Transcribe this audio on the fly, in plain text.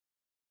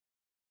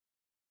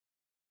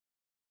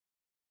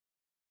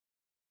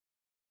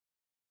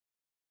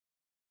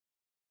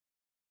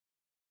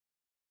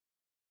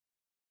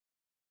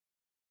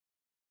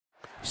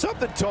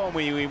Something told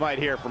me we might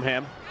hear from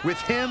him. With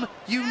him,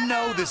 you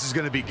know this is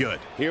going to be good.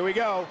 Here we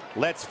go.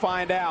 Let's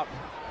find out.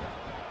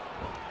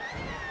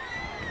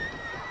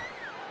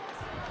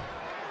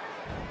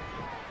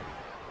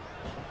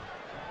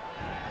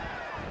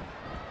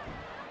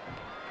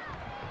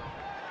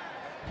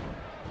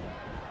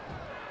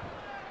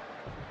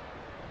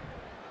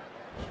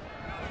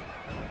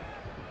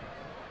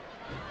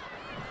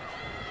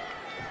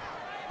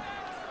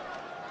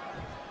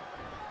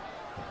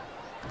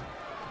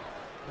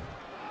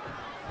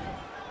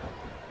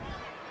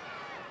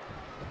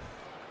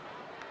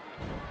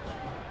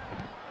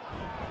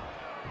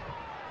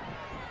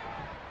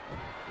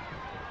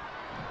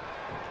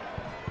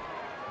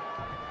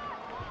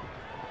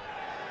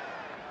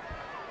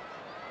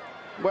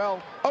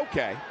 Well,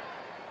 okay.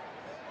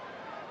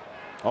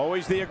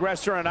 Always the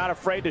aggressor and not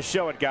afraid to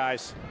show it,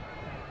 guys.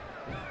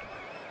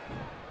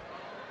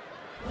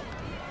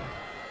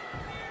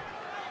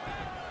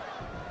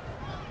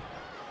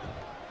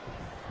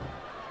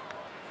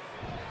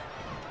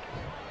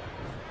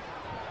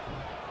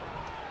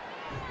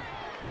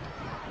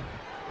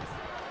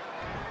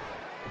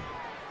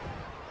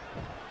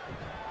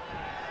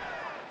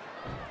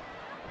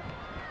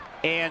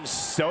 And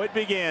so it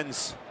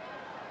begins.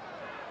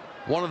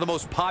 One of the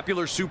most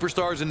popular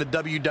superstars in the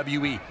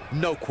WWE,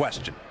 no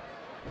question.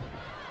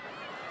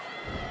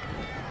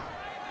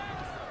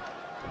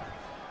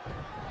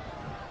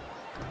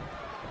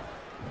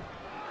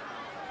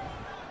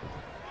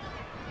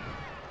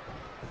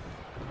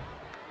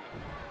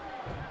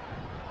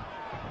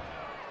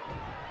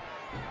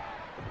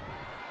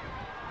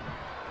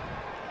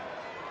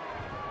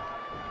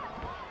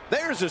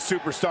 There's a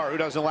superstar who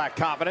doesn't lack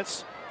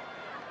confidence.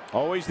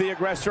 Always the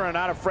aggressor and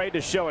not afraid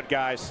to show it,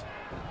 guys.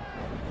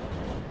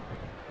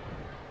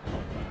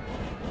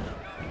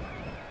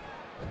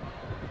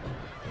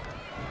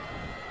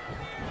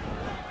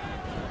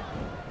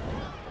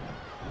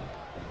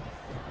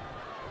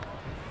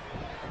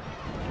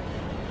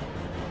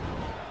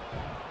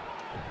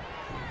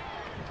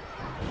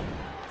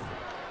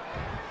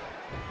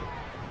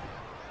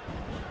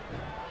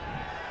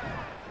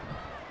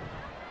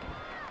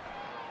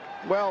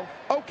 Well,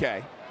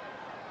 okay.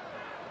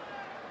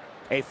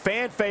 A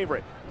fan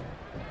favorite.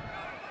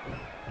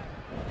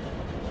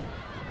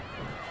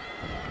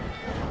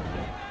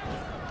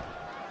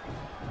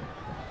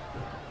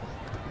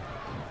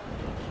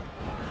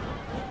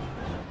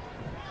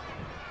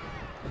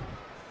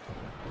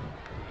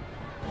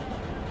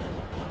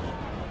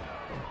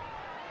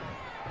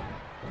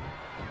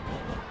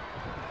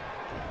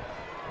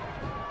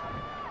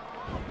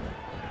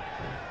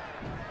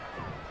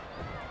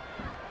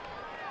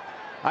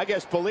 I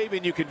guess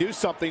believing you can do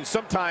something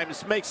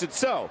sometimes makes it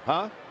so,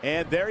 huh?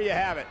 And there you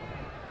have it.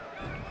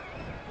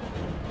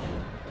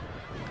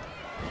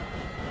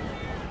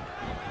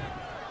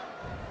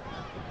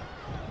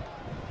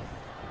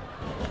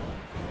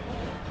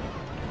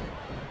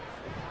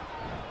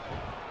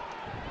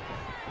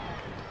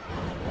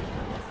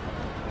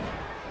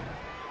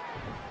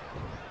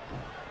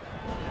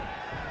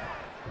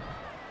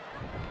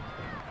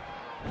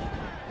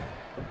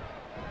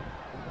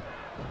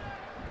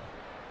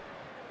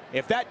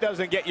 If that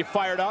doesn't get you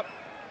fired up,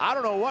 I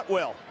don't know what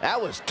will.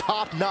 That was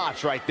top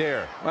notch right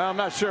there. Well, I'm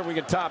not sure if we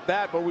can top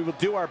that, but we will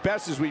do our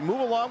best as we move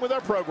along with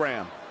our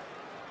program.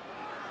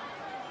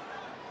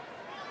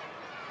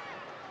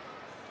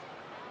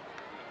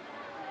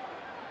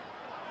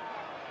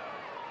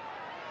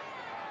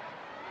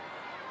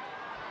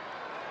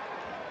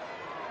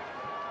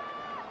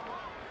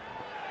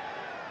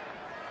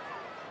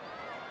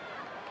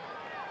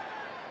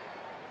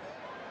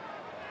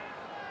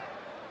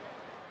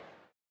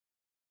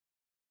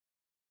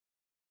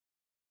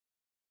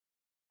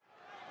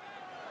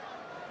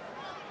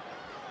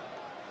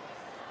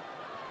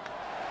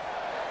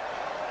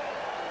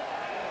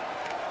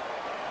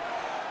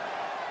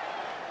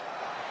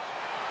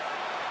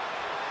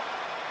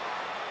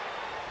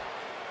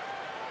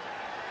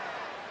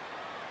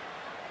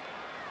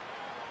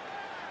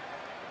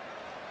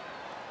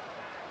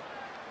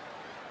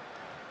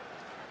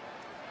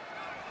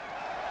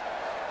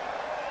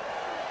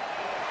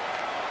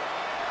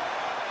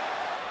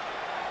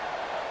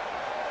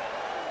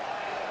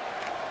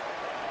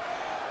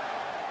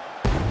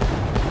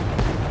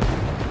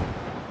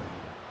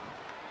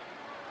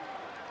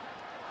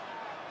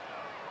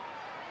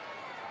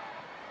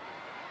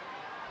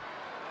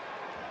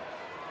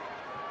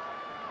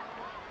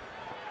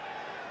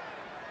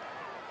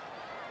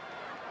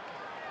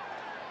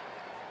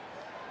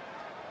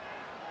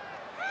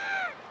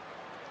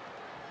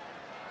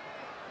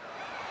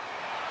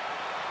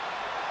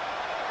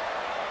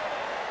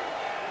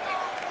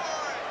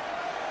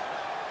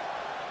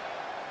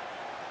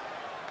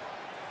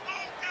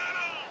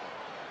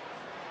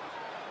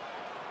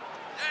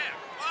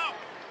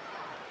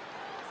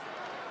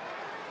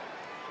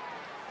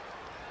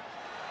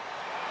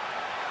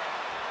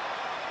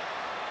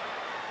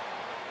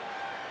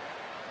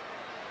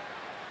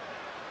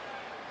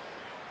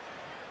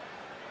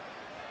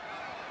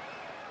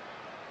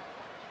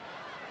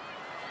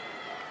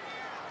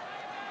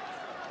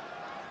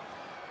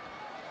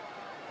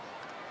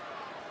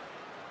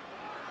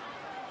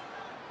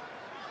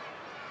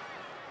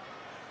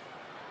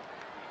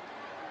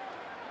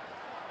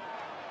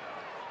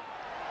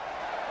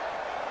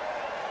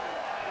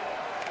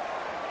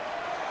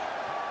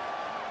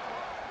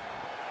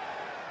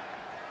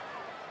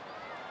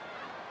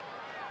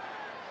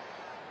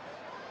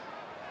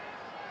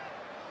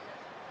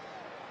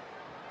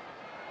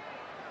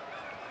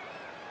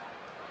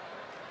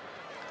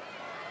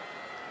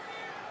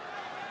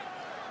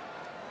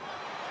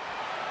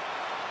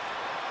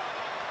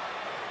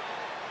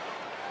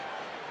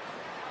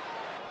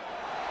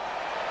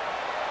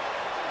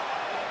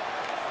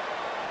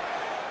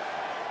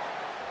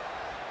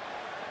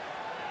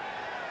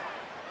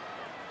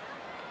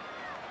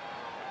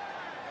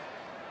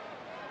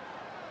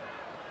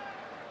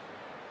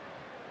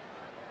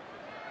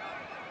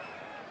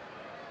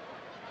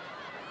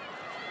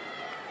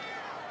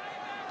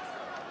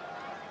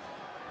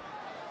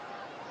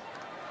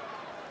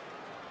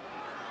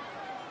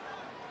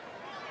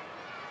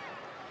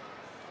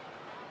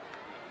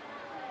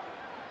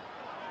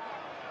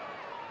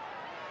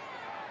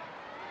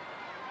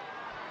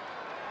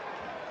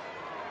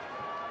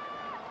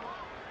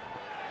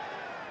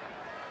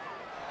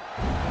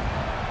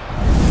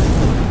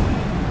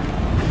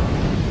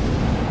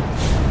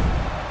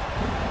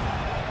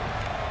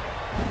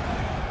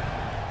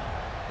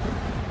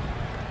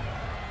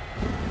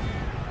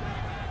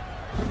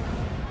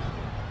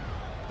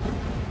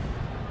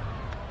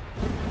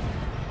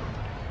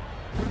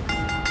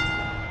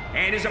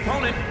 his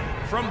opponent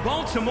from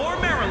Baltimore,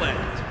 Maryland,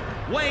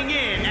 weighing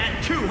in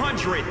at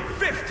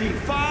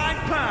 255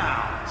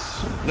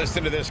 pounds.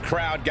 Listen to this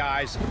crowd,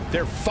 guys.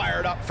 They're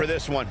fired up for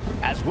this one.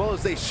 As well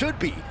as they should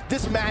be.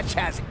 This match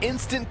has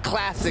instant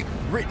classic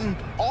written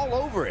all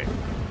over it.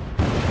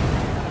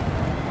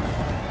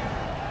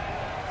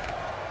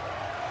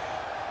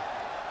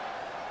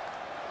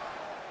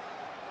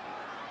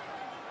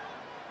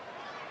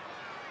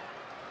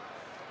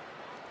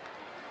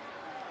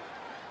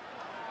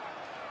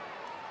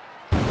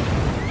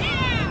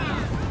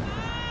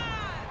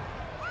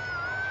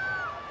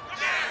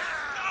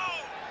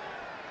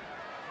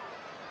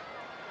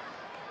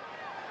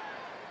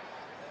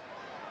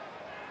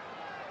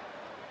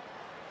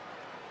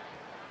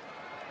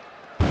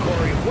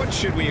 What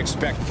should we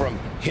expect from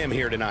him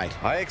here tonight?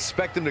 I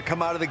expect him to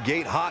come out of the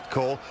gate hot,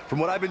 Cole. From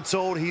what I've been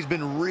told, he's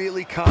been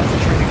really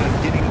concentrating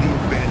on getting the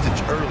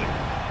advantage early.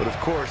 But of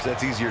course,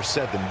 that's easier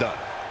said than done.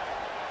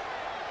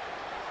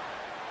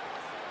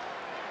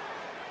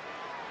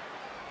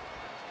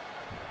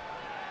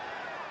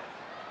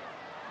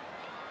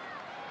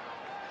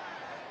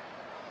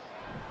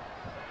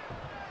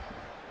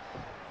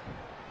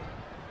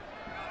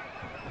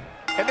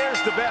 And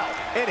there's the bell.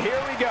 And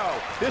here we go.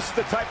 This is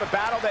the type of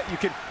battle that you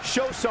can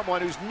show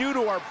someone who's new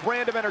to our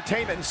brand of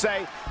entertainment and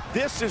say,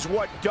 this is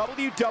what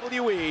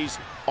WWE's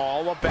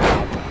all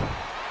about.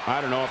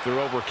 I don't know if they're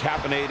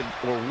over-caffeinated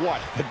or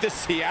what, but this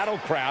Seattle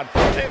crowd,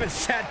 they haven't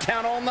sat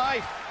down all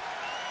night.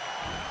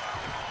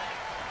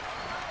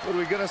 What are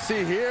we going to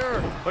see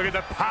here? Look at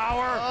the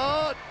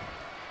power.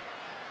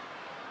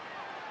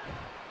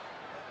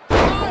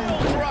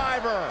 Pile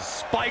driver.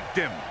 Spiked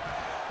him.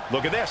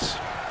 Look at this.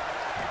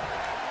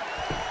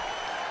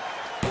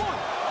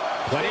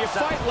 Plenty of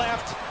fight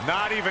left.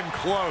 Not even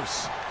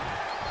close.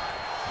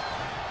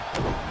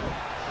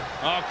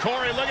 Oh,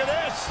 Corey, look at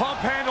this. Pump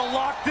handle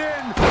locked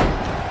in.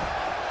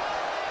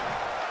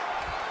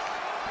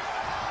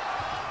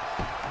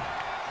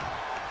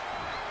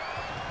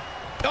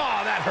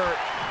 Oh, that hurt.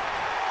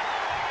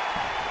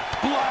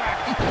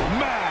 Black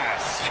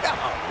mass.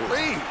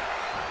 Golly.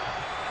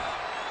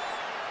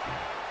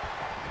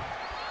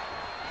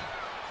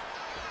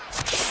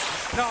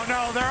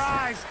 No, their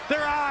eyes.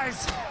 Their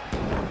eyes.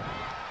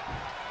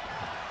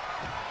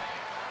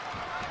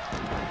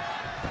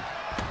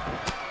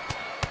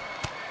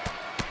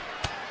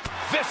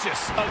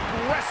 Vicious,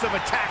 aggressive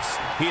attacks.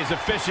 He is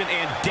efficient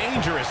and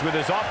dangerous with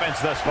his offense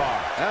thus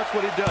far. That's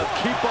what he does.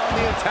 Keep on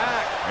the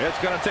attack. It's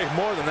going to take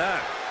more than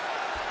that.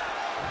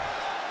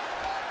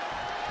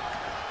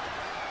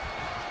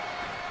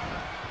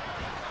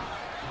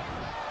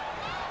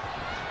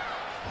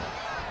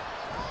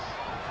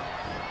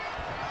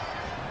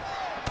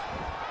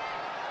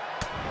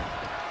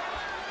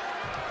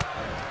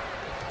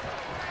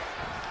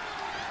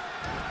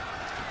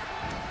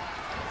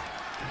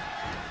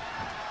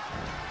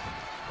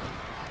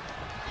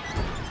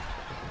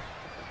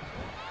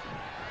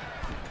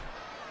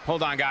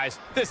 Hold on, guys.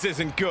 This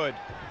isn't good.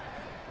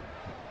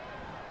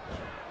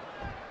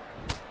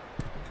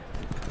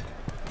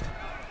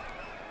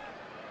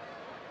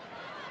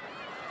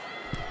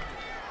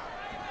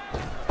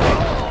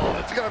 Oh,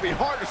 it's going to be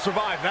hard to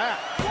survive that.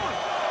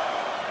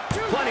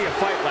 Plenty of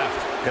fight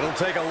left. It'll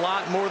take a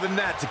lot more than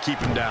that to keep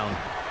him down.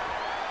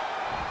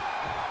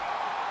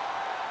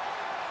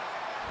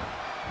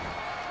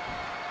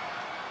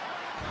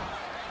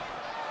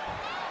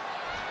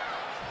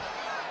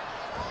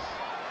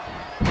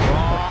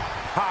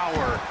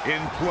 Power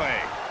in play.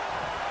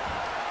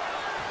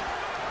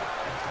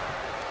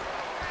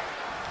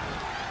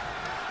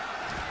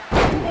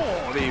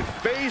 Oh, the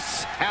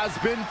face has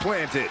been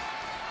planted.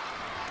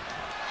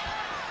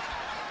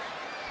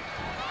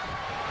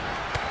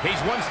 He's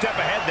one step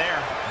ahead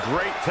there.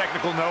 Great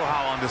technical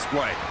know-how on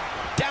display.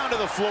 Down to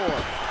the floor.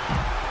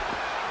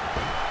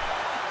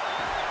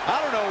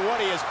 I don't know what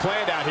he has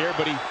planned out here,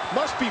 but he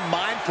must be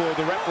mindful of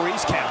the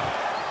referee's count.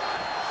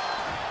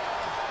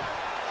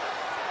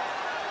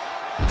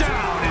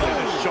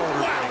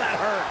 Wow,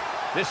 that hurt.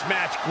 This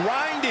match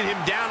grinded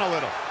him down a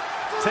little.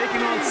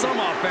 Taking on some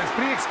offense,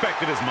 but he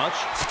expected as much.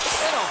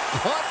 And a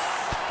punt.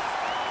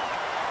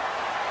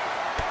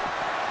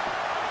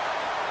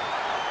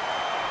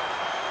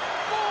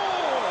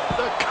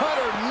 The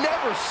cutter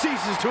never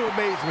ceases to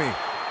amaze me.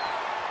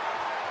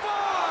 5,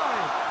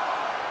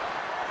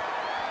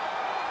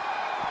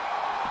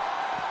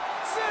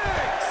 6,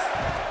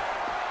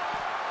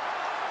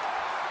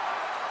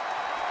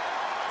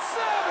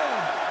 7.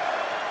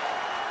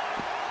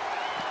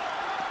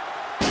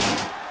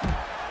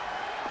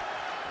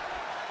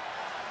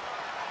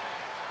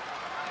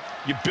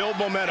 You build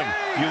momentum.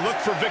 You look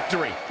for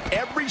victory.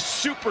 Every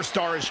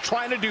superstar is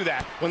trying to do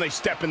that when they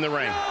step in the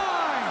ring. 9.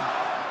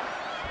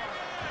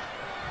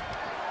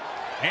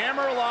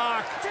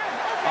 Hammerlock.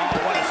 Oh,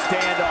 what a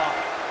standoff.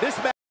 This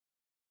match.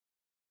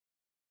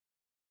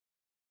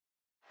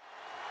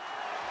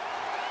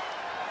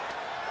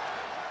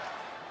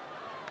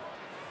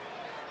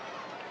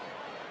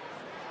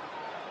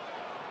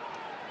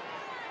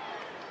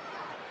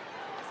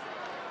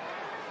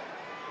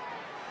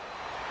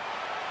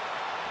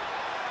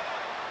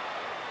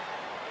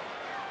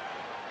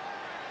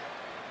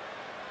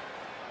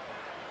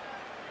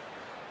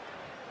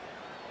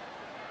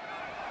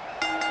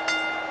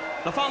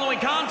 The following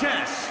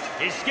contest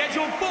is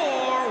scheduled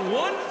for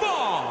one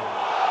fall.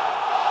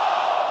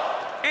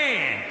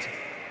 And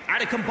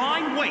at a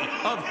combined weight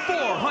of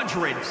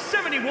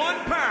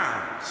 471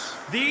 pounds,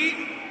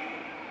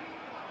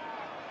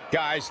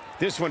 Guys,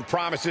 this one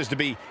promises to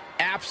be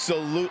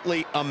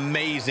absolutely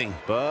amazing.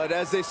 But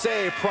as they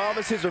say,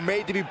 promises are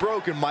made to be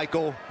broken,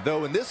 Michael.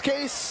 Though in this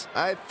case,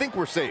 I think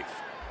we're safe.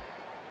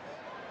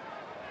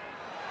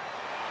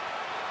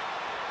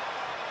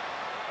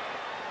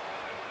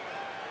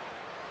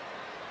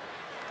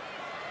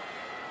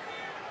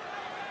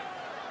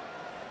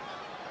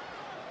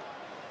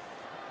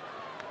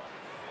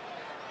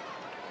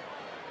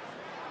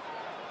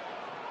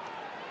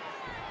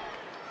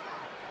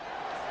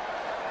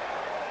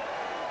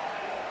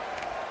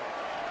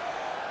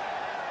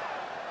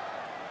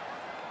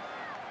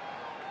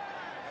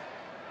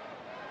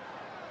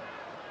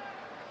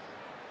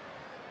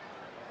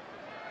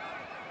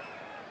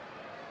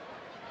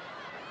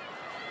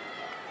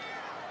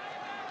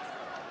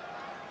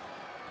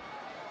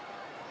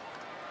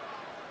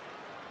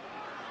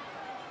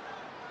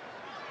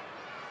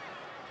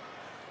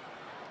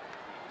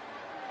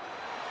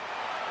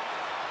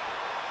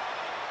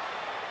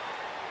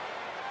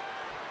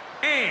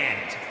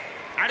 And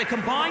at a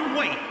combined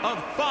weight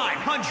of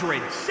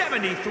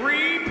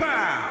 573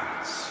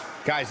 pounds.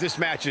 Guys, this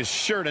match is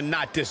sure to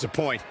not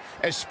disappoint,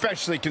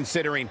 especially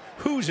considering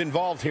who's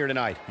involved here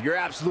tonight. You're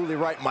absolutely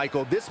right,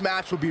 Michael. This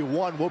match will be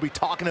one we'll be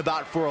talking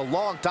about for a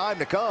long time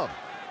to come.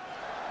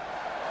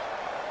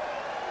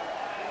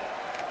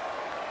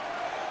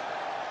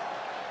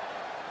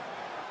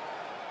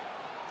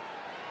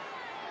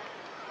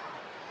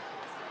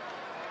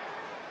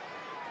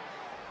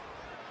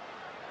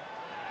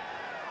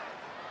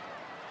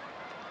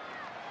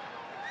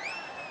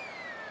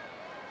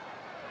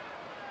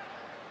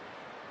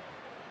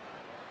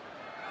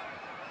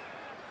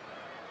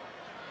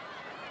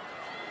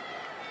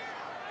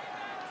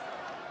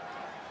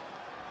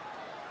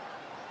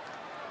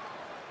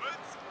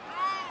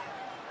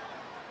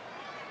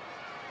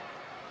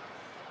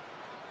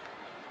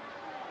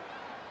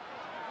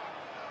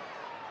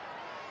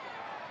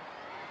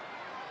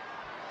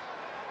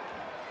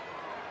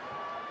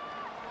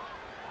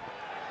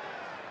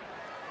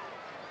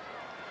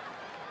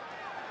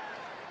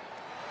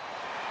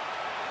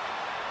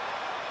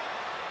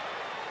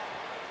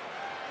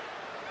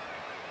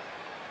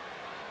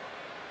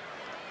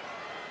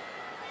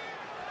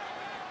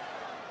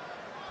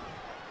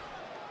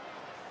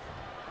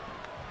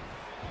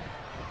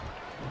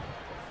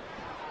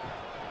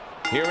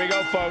 Here we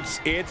go, folks.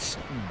 It's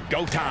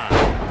go time.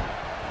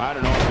 I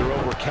don't know if they're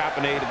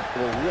over-caffeinated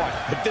or what,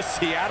 but this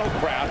Seattle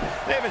crowd,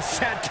 they haven't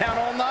sat down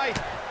all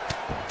night.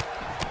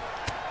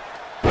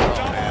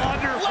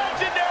 Under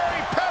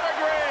legendary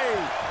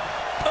pedigree.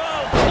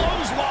 Oh,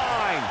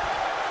 clothesline.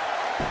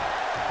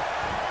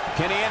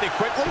 Can he end it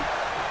quickly?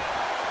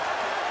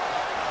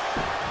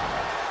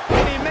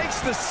 And he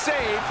makes the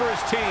save for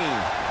his team.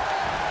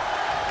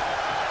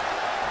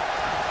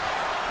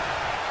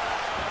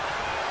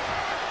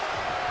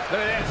 Look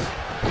at this.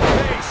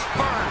 Face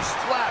first.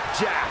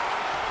 Flapjack.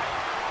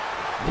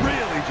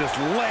 Really just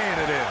laying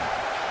it in.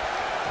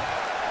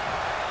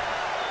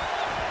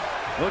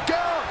 Look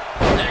out.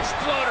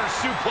 Exploder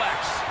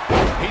suplex.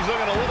 He's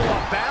looking a little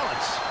off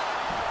balance.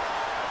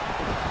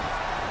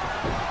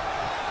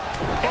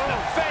 In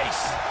the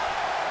face.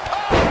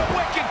 Oh, a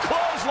wicked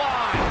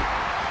clothesline.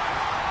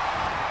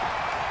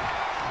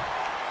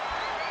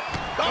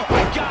 Oh,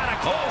 my God,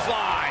 a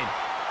clothesline.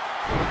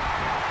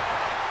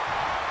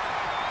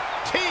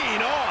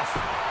 Teeing off.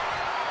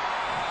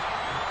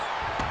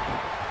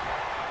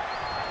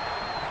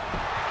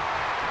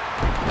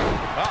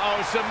 Uh-oh,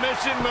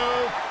 submission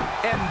move.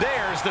 And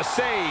there's the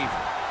save.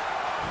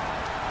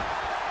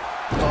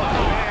 Oh,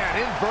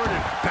 man,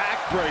 inverted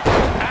backbreaker.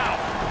 Ow.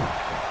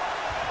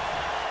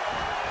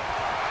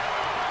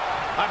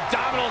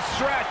 Abdominal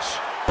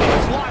stretch.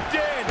 It's locked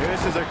in.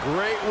 This is a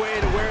great way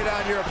to wear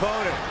down your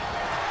opponent.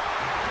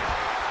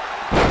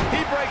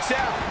 He breaks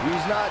out.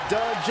 He's not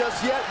done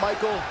just yet,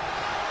 Michael.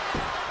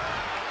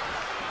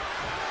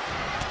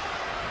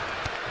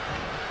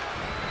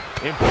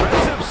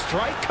 Impressive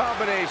strike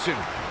combination.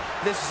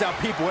 This is how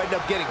people end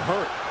up getting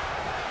hurt.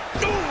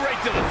 Ooh, right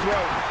to the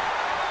throat.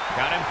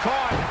 Got him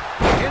caught.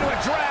 Into a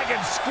dragon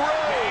screw.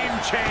 Game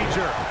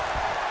changer.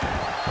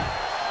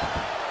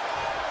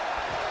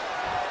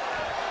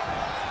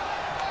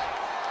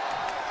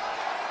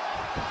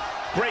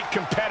 Great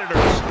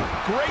competitors.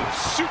 Great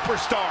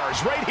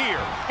superstars right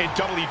here in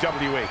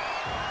WWE.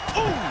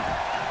 Ooh.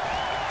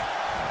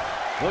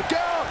 Look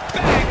out.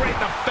 Bang right in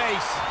the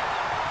face.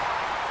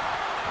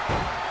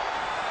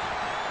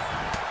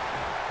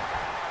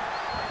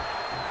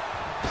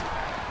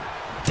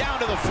 Down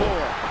to the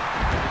floor.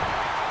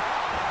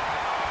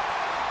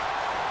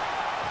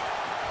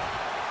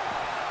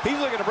 He's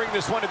looking to bring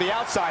this one to the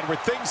outside where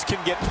things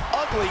can get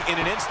ugly in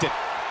an instant.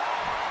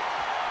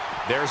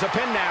 There's a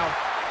pin now.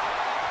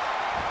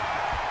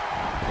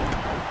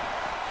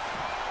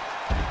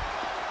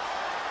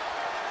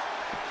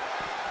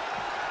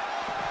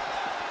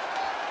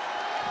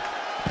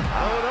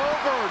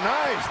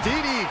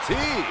 DDT.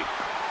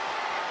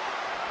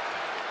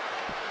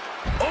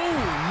 Oh,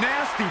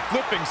 nasty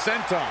flipping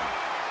senton.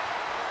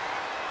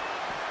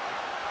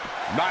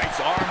 Nice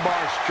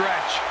armbar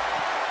stretch.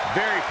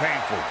 Very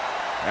painful.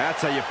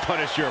 That's how you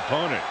punish your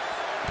opponent.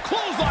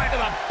 Clothesline to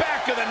the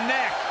back of the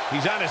neck.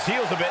 He's on his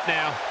heels a bit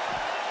now.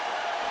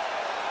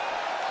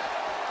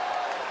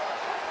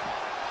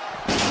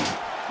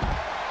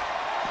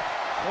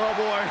 Oh,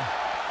 boy.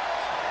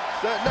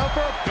 Setting up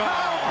for a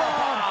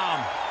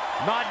powerbomb.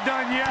 Not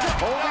done yet.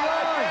 Holding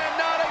on.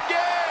 Not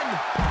again.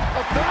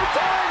 A third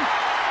time.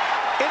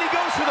 And he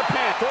goes for the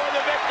pin for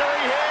the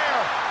victory here.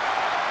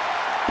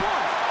 1,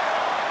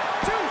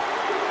 2,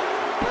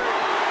 3.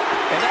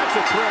 And that's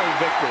a thrilling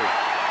victory.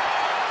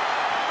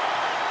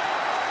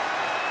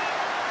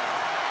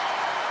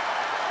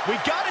 We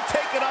got to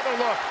take another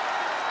look.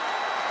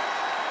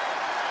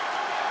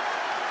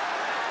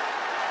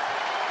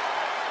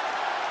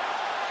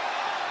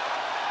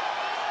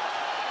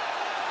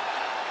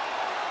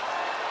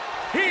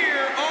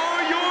 Here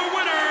are your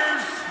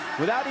winners.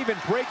 Without even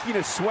breaking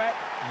a sweat,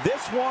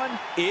 this one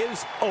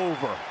is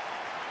over.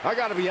 I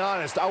gotta be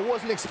honest, I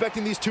wasn't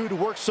expecting these two to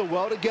work so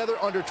well together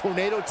under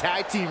Tornado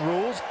Tag Team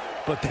rules,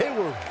 but they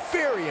were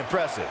very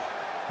impressive.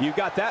 You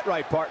got that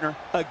right, partner.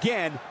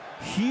 Again,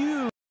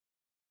 huge.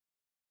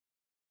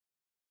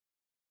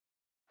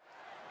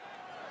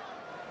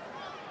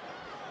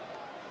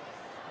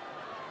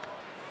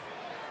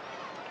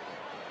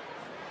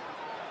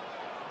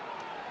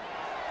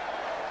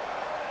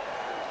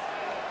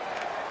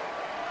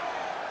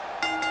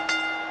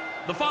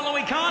 The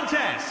following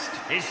contest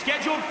is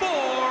scheduled for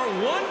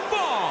one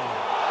fall.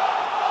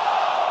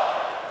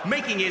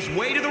 Making his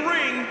way to the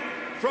ring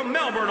from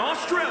Melbourne,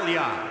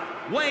 Australia,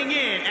 weighing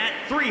in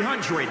at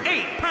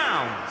 308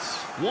 pounds,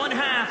 one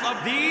half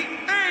of the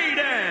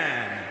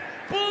Aiden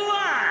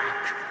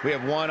Black. We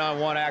have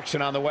one-on-one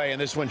action on the way,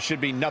 and this one should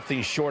be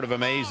nothing short of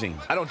amazing.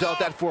 I don't doubt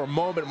that for a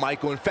moment,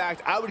 Michael. In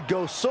fact, I would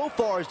go so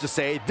far as to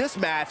say this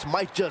match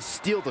might just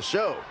steal the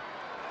show.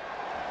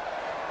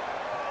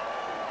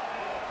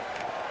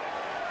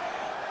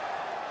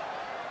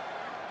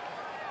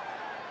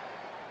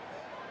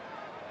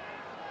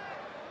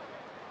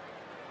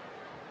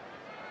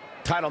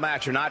 Title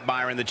match or not,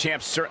 Byron, the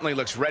champ certainly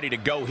looks ready to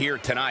go here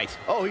tonight.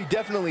 Oh, he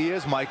definitely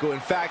is, Michael. In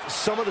fact,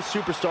 some of the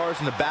superstars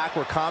in the back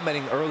were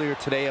commenting earlier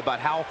today about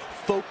how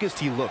focused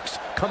he looks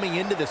coming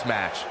into this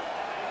match.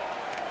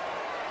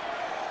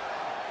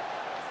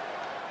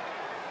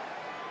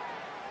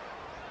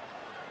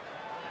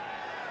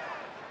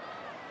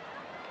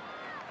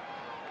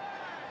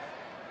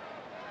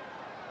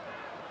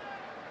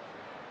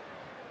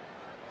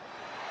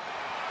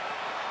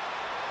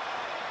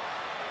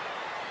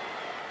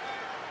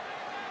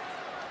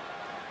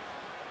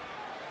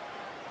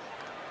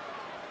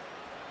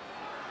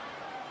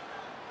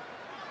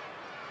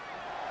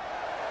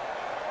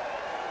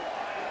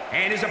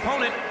 And his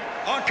opponent,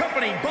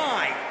 accompanied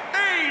by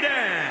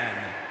Aiden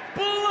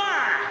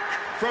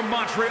Black from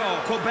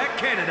Montreal, Quebec,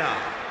 Canada,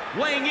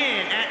 weighing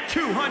in at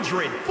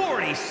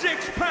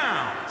 246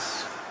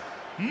 pounds,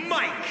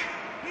 Mike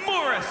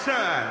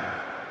Morrison.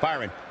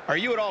 Byron, are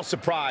you at all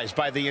surprised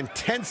by the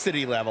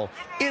intensity level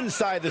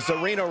inside this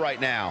arena right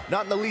now?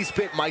 Not in the least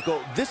bit,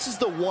 Michael. This is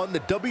the one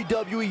the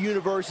WWE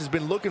Universe has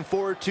been looking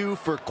forward to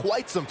for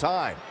quite some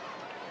time.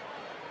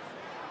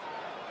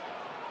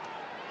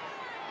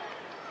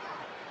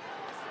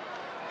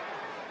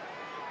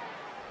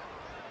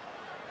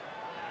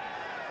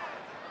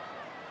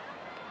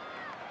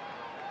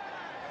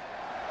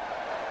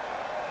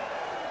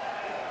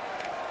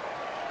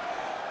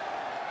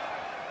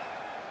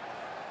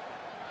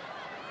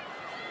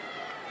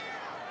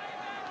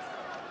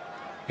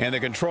 And the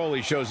control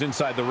he shows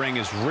inside the ring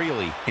is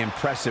really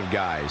impressive,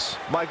 guys.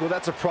 Michael,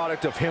 that's a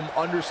product of him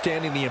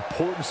understanding the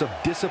importance of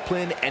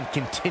discipline and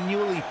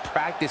continually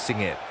practicing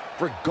it,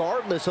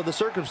 regardless of the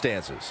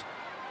circumstances.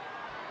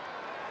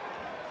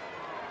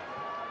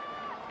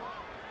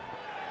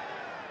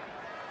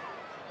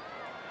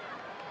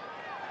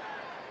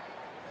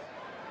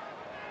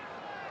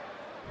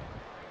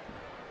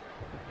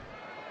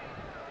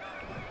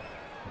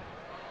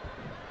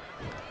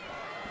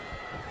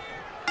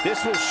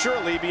 This will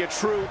surely be a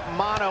true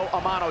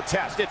mano-a-mano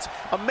test. It's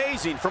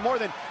amazing. For more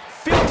than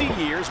 50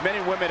 years, men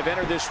and women have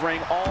entered this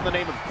ring all in the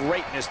name of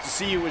greatness to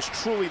see who is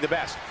truly the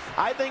best.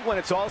 I think when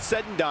it's all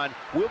said and done,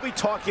 we'll be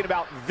talking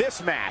about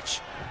this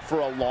match for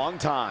a long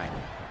time.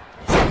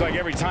 Seems like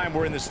every time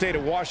we're in the state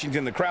of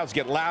Washington, the crowds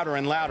get louder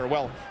and louder.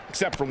 Well,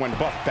 except for when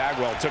Buff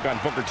Bagwell took on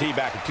Booker T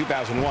back in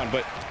 2001,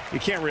 but you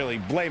can't really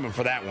blame him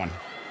for that one.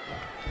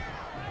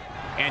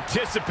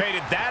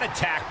 Anticipated that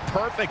attack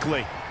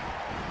perfectly.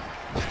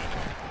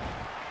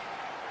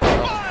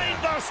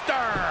 Buster!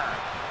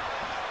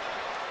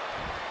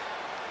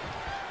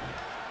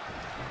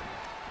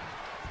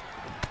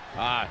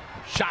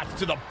 Shots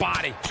to the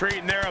body.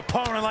 Treating their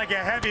opponent like a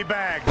heavy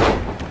bag.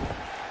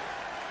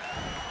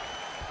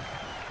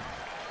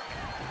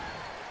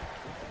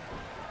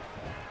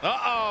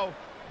 Uh-oh.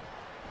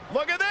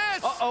 Look at this.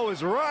 this? Uh-oh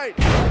is right.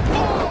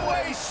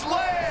 Fallaway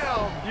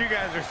slam! You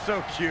guys are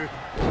so cute.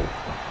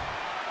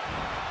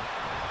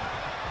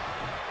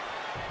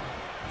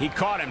 He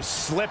caught him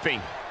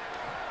slipping.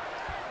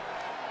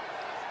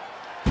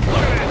 Look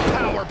at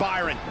that power,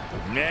 Byron.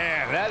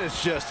 Man, that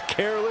is just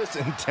careless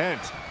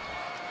intent.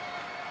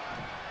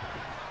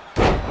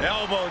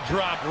 Elbow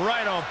drop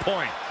right on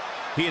point.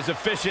 He is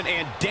efficient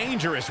and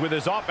dangerous with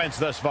his offense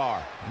thus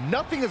far.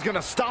 Nothing is going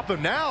to stop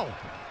him now.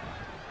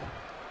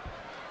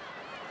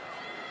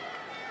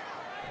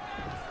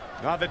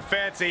 Nothing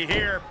fancy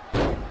here.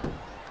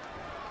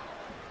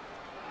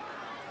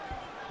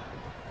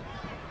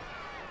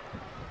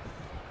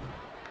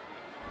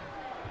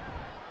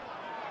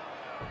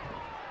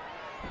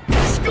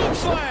 Scoop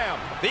slam.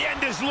 The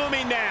end is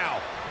looming now.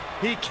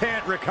 He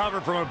can't recover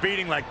from a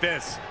beating like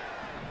this.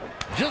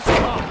 Just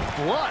caught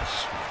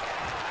flush.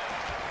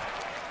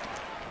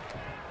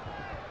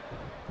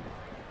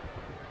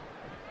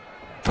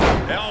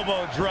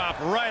 Elbow drop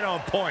right on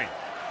point.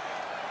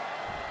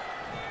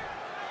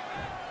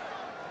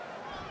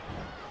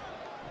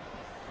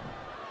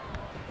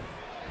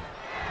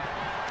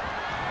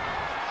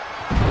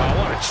 Oh,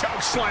 what a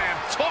choke slam.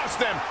 Tossed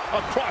them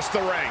across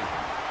the ring.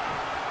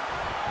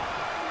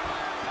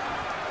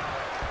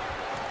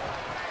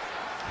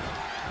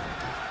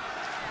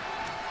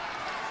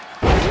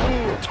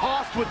 Ooh,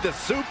 tossed with the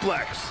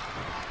suplex.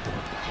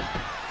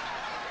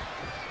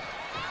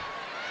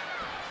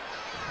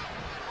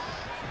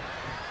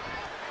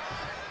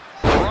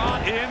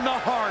 Brought in the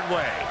hard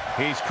way.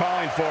 He's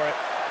calling for it.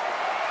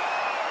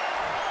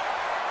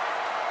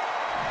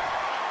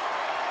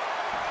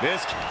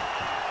 This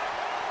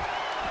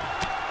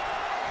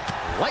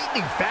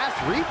lightning fast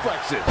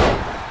reflexes.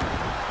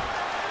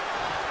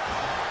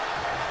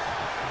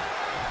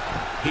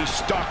 He's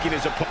stalking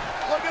his opponent.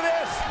 Look at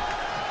this.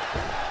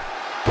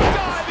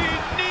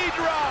 Diving knee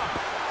drop.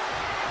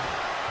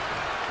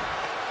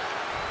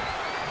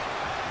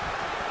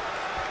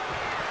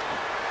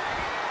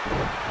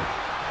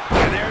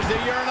 And there's the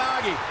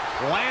Uranagi.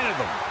 Planted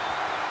them.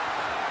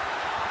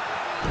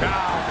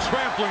 Now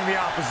trampling the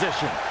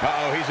opposition.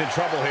 Uh-oh, he's in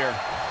trouble here.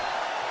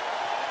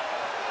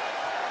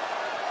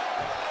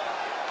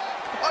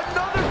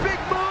 Another big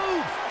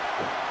move.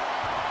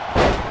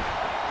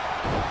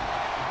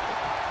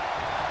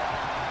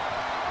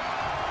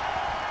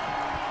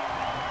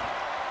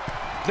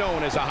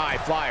 Known as a high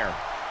flyer.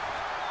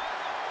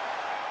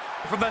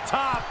 From the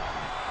top.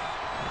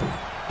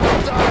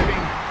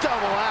 Diving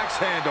double axe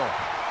handle.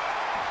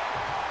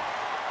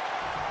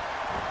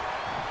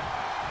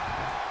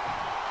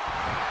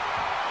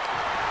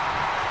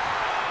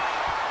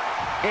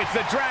 It's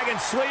the Dragon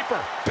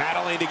Sleeper.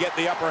 Battling to get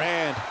the upper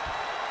hand.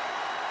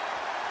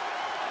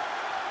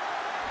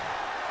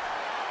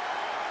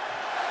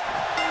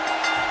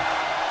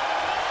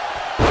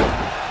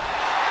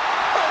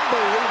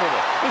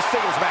 Unbelievable. This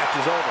singles match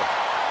is over.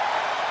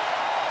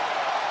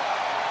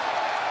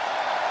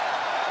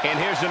 And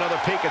here's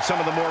another peek at some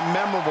of the more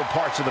memorable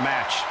parts of the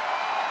match.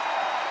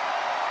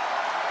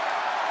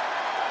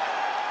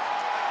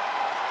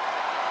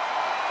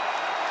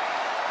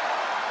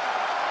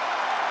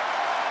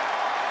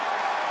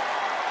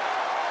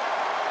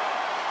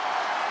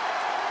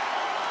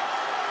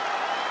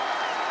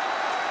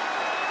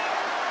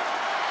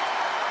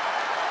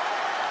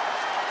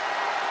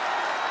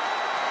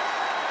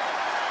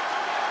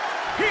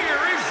 Here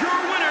is your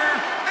winner,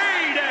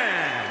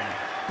 Aiden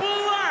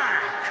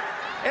Black.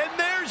 And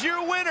there's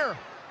your winner.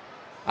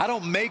 I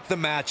don't make the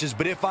matches,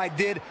 but if I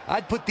did,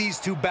 I'd put these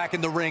two back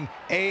in the ring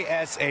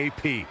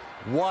ASAP.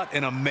 What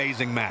an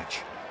amazing match.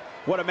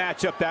 What a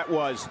matchup that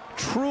was.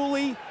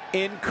 Truly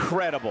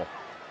incredible.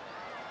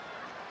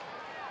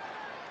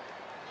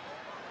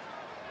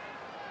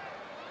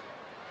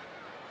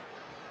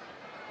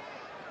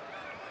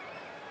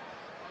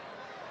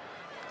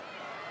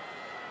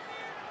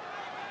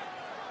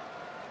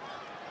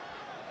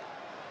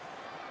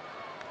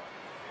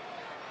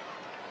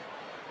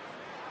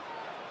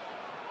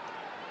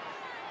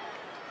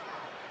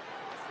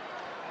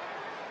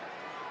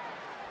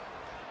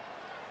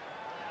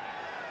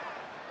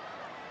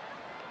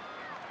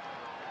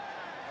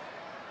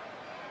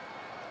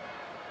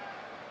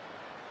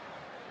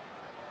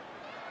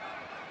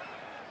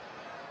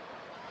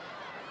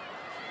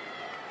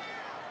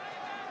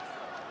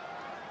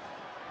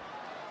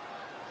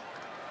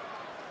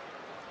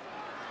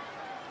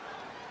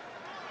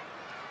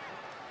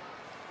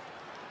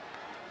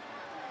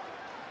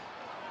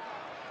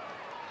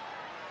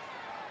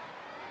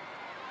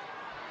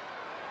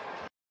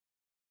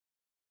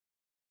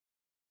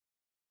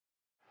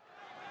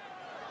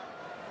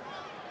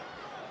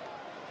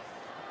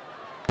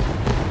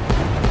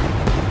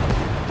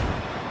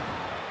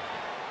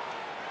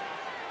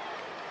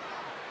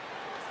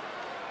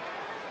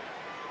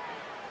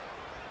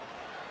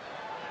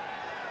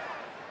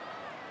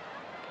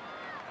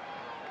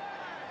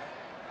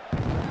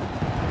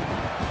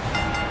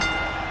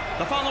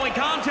 The following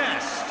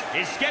contest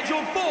is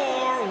scheduled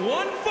for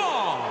one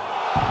fall.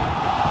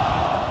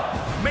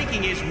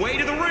 Making his way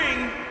to the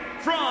ring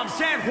from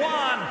San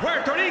Juan,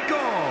 Puerto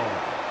Rico,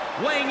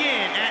 weighing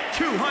in at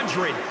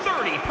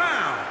 230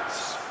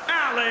 pounds,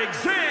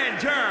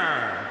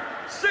 Alexander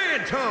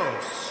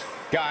Santos.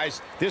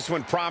 Guys, this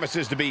one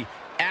promises to be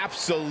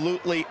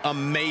absolutely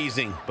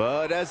amazing.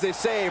 But as they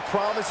say,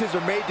 promises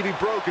are made to be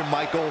broken,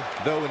 Michael.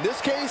 Though in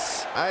this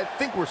case, I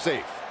think we're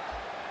safe.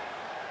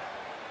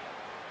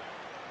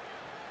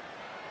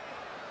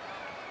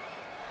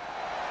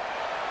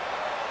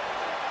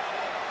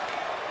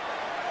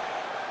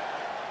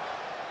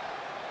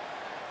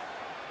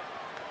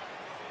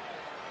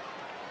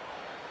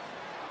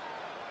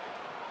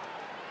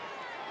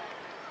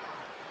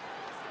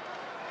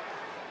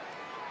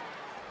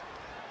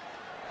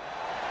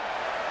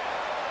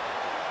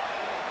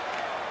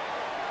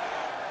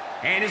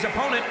 And his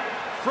opponent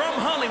from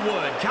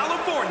Hollywood,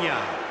 California,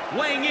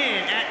 weighing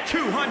in at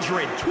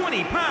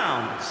 220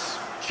 pounds,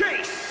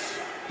 Chase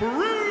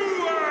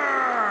Brewer.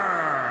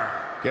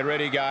 Get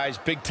ready, guys.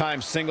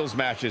 Big-time singles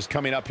matches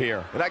coming up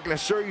here. And I can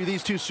assure you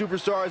these two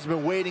superstars have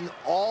been waiting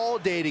all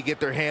day to get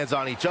their hands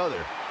on each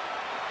other.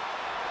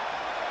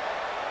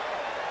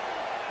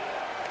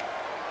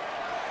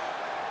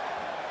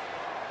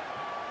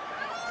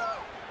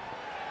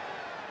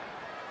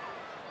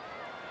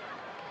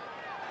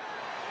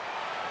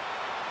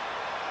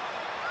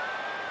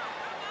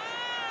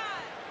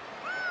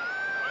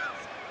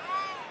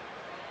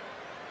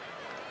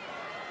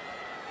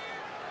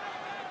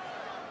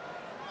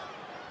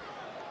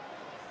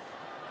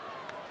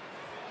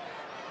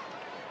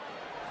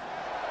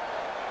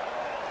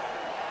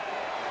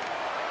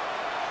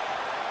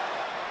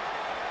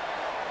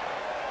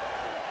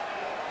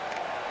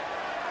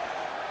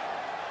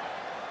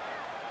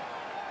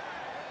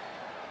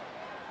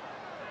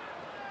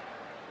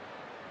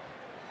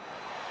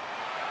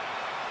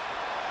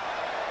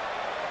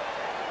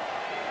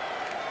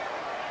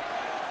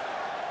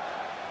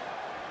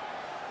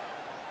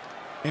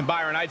 And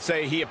Byron, I'd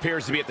say he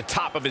appears to be at the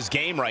top of his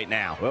game right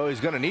now. Well, he's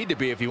going to need to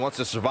be if he wants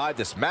to survive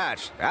this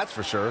match, that's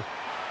for sure.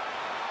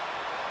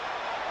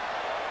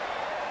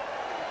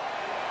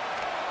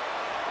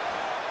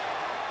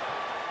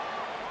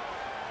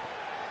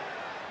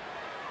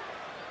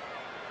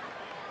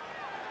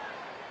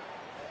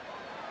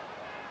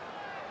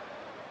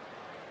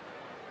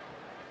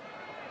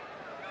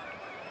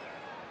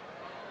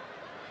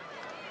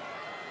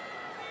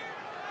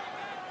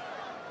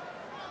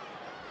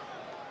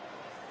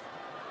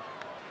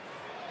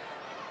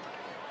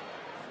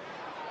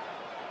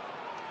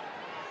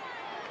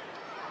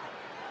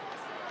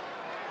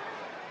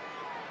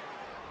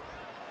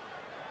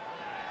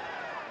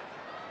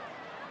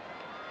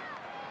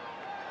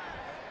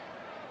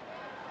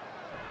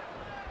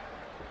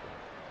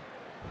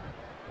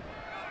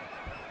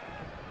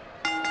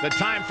 The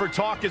time for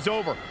talk is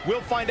over. We'll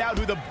find out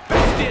who the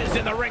best is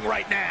in the ring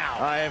right now.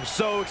 I am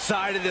so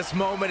excited this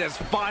moment is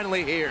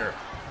finally here.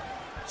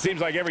 Seems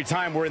like every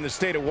time we're in the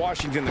state of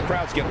Washington, the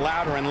crowds get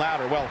louder and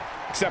louder. Well,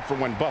 except for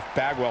when Buff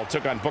Bagwell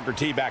took on Booker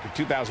T back in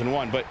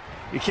 2001, but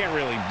you can't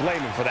really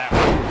blame him for that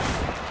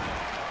move.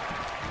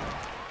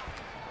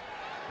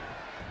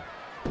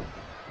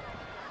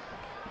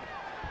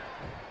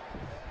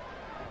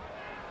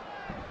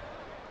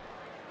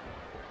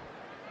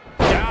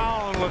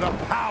 Down with a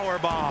power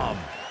bomb.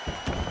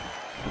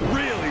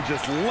 Really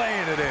just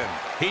laying it in.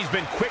 He's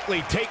been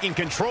quickly taking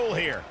control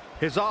here.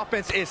 His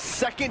offense is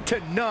second to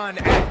none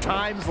at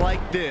times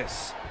like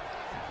this.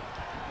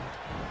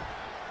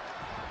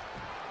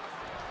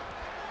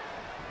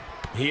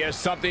 He has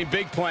something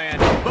big planned.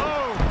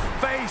 Boom!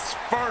 Face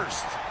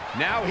first.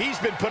 Now he's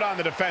been put on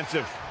the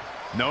defensive.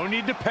 No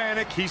need to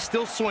panic. He's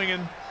still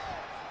swinging.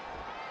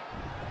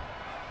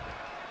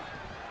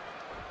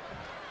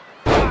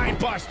 Mind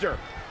buster.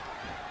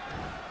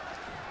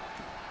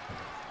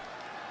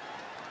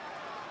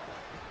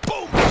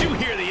 Boom! Did you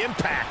hear the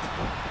impact?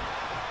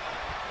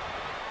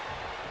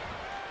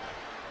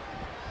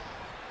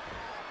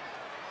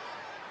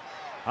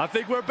 I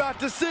think we're about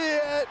to see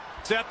it.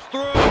 Steps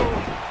through.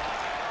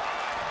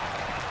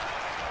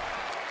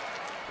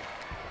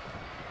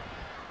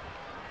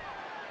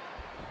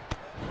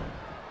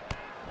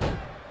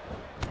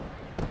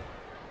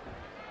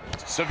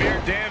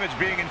 Severe damage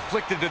being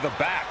inflicted to the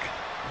back.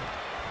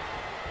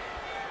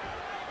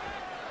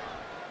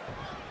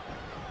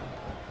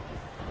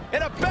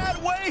 In a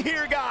bad way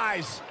here,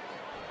 guys.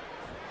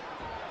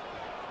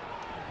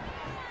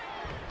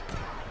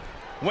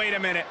 Wait a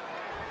minute.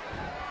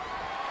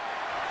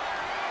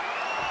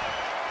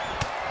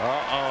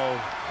 Uh-oh.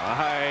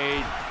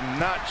 I'm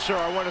not sure.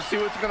 I want to see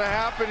what's going to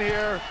happen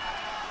here.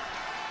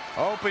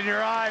 Open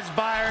your eyes,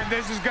 Byron.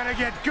 This is going to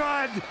get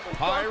good.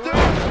 Don't do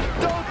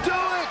it. Don't do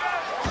it.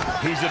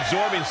 He's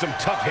absorbing some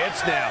tough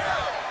hits now.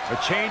 A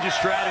change of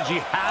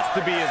strategy has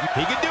to be his...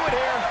 He can do it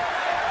here.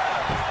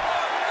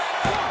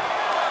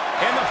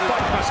 And the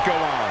fight must go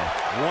on.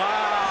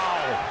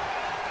 Wow.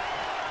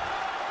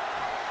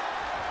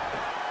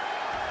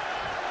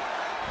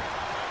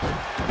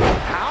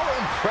 How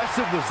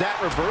impressive was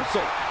that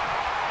reversal?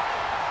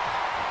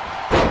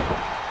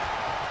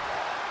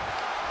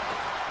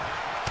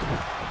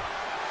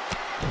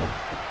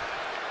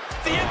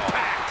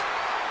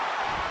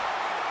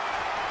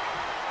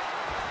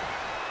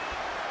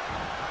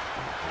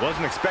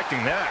 Wasn't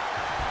expecting that.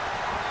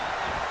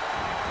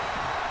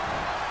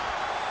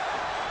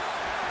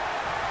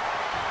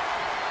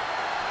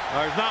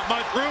 There's not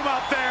much room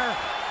out there.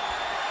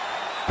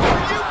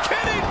 Are you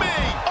kidding me?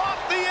 Off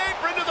the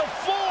apron to the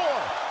floor.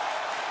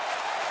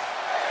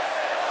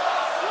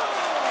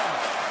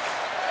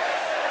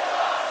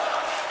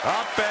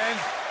 Up and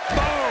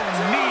boom!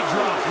 Knee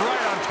drop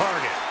right on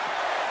target.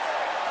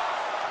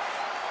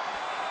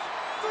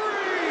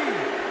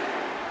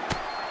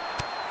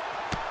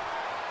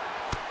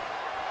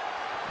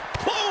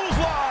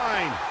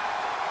 Clothesline.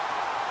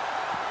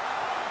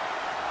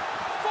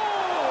 4.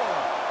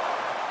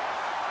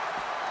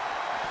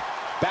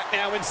 Back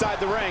now inside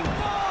the ring. 5.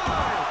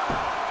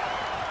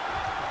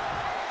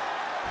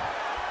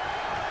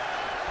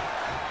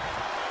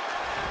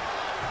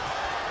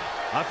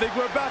 I think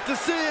we're about to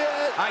see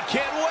it. I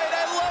can't wait.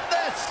 I love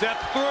this. Step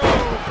through.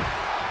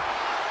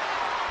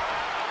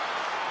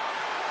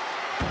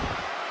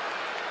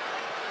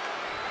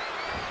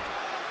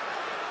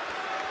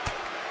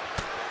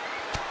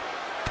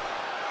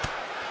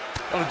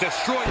 Gonna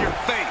destroy your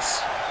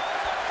face.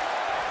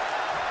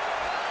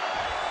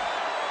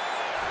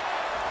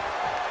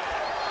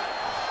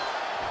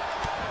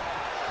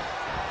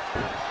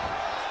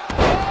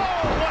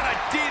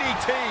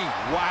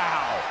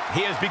 Wow.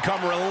 He has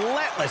become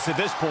relentless at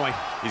this point.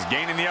 He's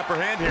gaining the upper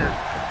hand here.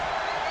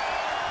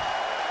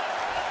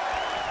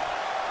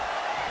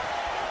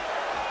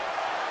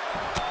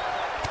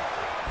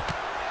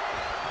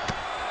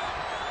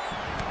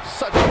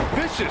 Such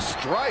vicious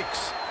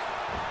strikes.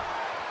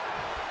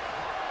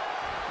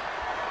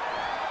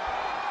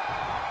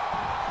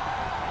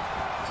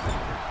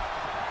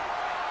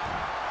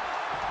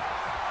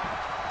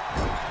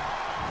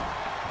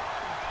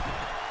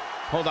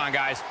 Hold on,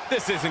 guys.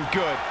 This isn't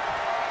good.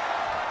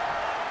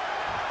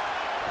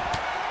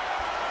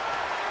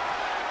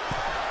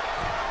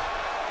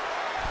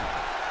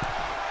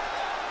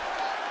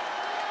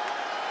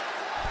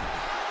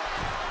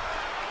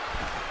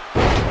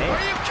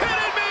 Are you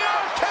kidding me?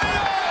 RKO!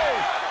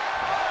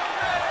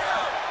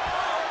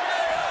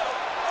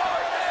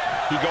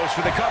 He goes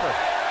for the cover.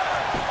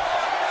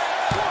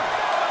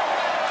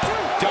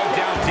 Dug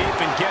down deep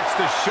and gets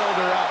the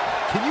shoulder up.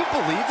 Can you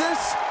believe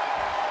this?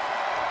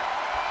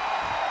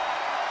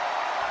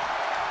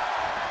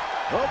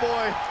 Oh,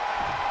 boy.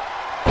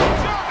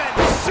 German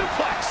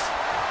suplex.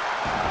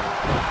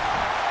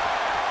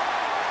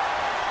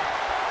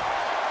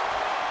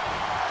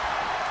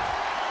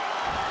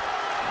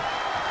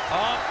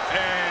 Up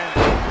and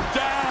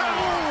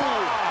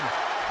down.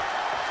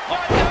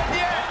 Not done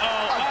yet.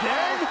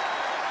 Again?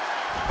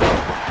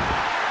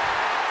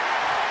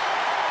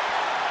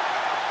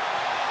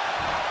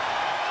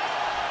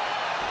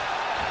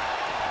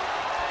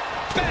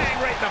 Bang,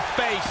 right in the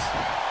face.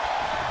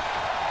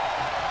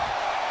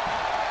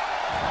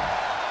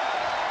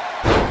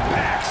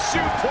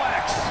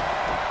 Suplex.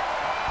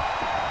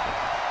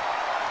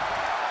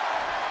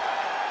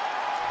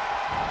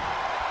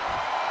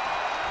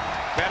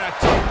 Been a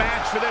tough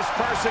match for this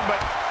person,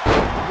 but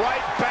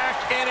right back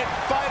in it,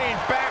 fighting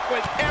back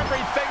with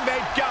everything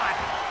they've got.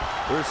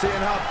 We're seeing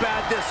how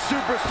bad this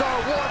superstar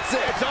wants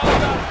it. It's all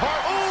about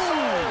heart and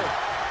soul.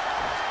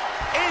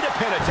 And a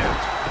pin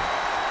attempt.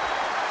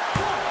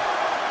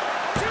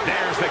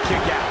 There's the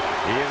kick out.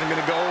 He isn't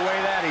going to go away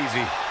that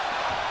easy.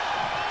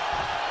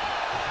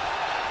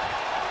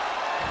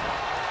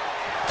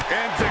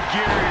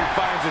 Enziguri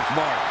finds its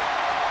mark.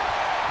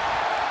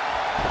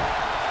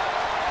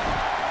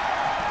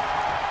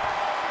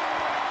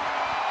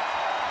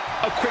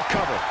 A quick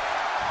cover.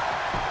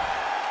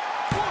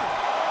 1,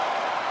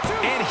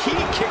 2. And he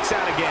kicks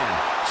out again.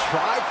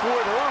 Tried for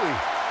it early.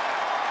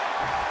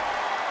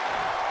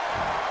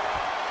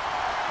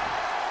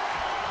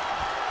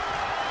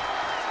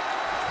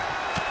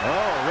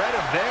 Oh, read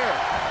him there.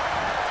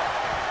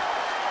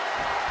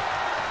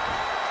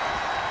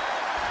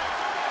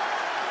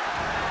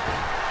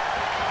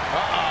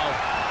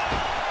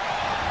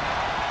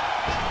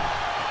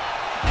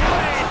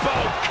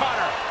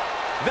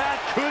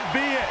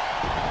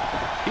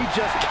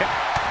 Just kept.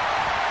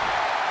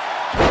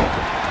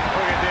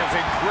 Look at this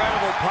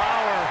incredible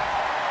power.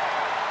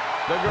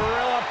 The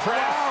gorilla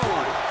press.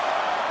 1,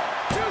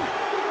 2,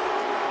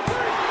 3.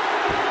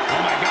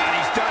 Oh my God,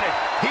 he's done it.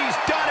 He's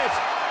done it.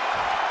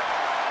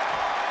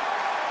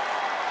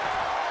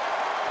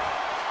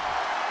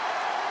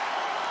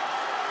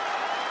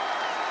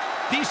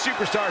 These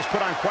superstars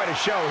put on quite a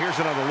show. Here's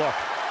another look.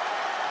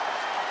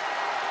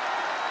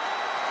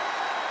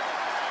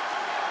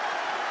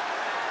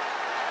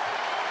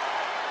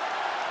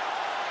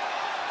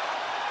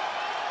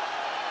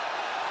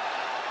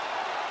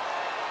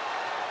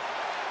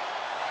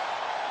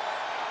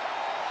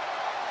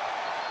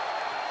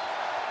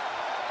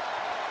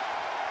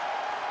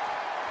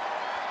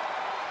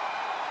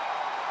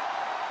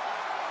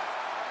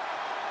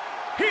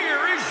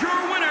 Here is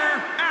your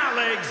winner,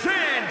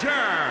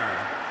 Alexander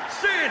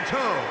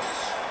Santos.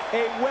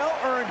 A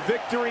well-earned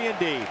victory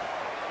indeed.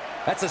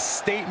 That's a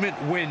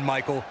statement win,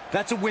 Michael.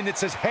 That's a win that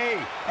says,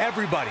 hey,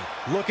 everybody,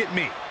 look at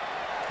me.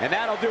 And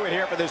that'll do it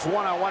here for this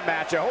one-on-one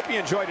match. I hope you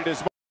enjoyed it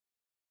as much.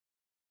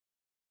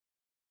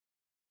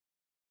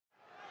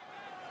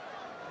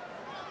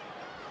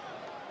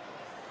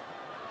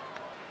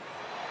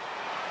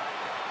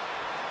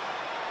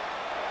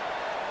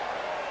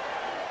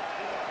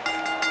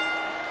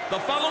 The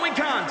following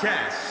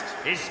contest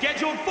is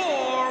scheduled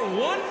for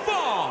one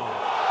fall.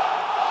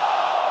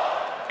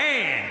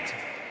 And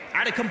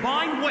at a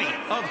combined weight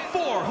of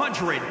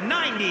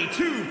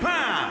 492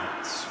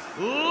 pounds,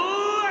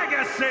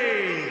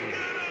 Legacy.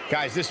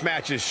 Guys, this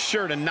match is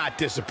sure to not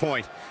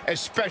disappoint,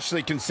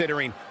 especially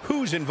considering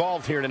who's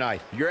involved here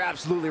tonight. You're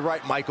absolutely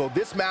right, Michael.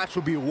 This match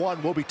will be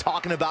one we'll be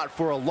talking about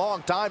for a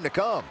long time to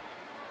come.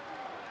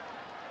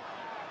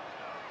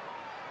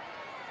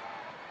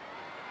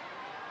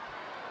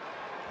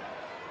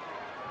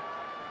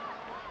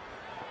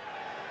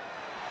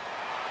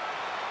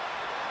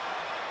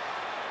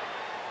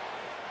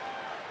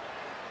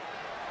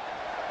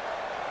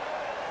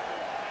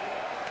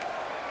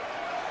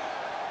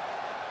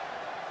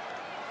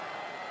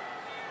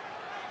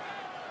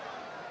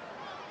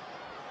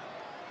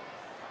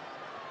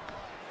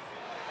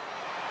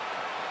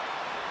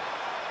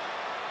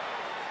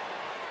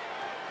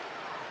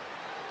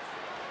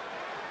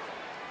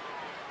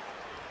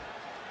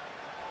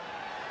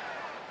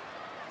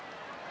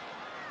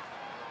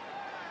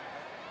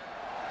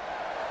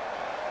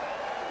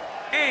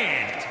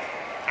 And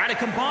at a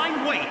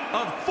combined weight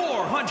of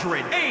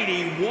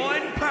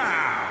 481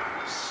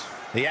 pounds.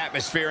 The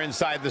atmosphere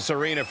inside this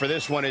arena for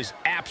this one is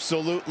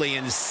absolutely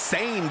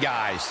insane,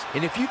 guys.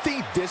 And if you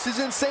think this is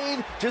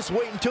insane, just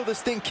wait until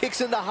this thing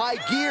kicks into high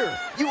gear.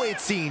 You ain't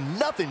seen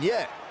nothing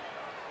yet.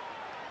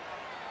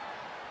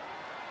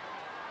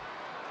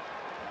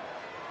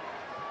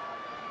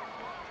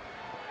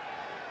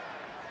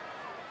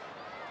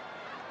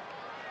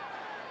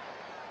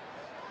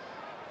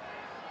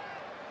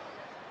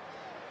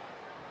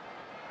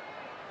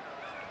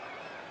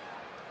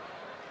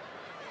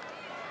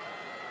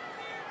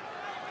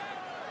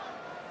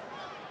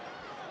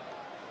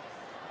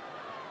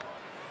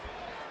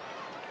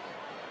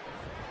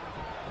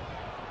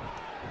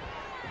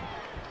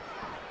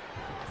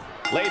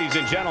 Ladies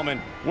and gentlemen,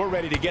 we're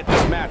ready to get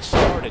this match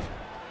started.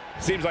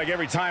 Seems like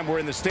every time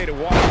we're in the state of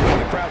Washington,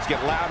 the crowds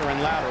get louder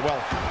and louder. Well,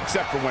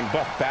 except for when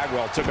Buff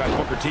Bagwell took on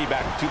Booker T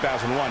back in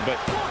 2001,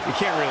 but you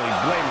can't really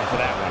blame him for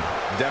that one.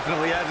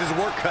 Definitely has his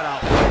work cut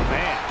out for him,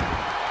 man.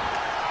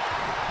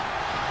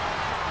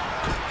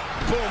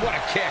 Boom, what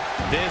a kick.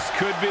 This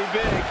could be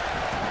big.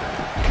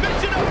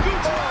 Michinoku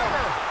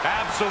driver.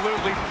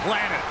 Absolutely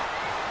planted.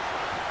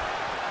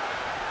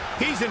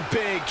 He's in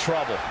big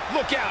trouble.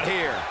 Look out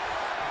here.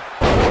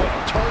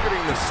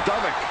 Targeting the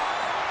stomach.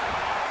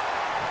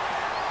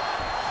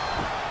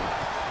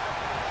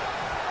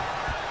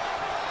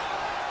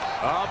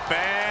 Up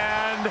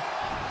and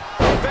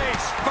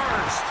face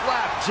first.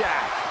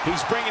 Flapjack.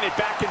 He's bringing it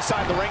back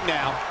inside the ring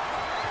now.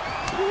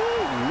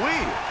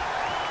 Ooh-wee.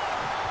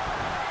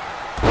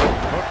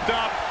 Hooked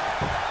up.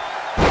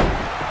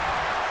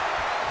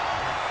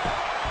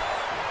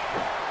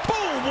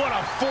 Boom, what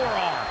a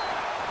forearm.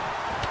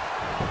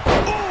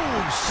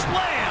 Ooh,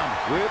 slam.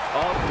 With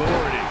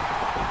authority.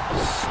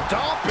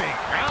 Stomping.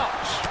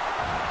 Ouch.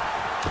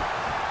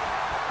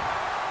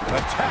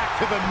 Attack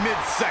to the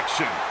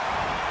midsection.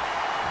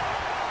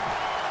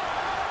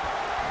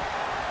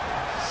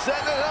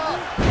 Setting it up.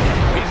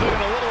 He's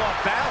looking a little off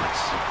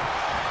balance.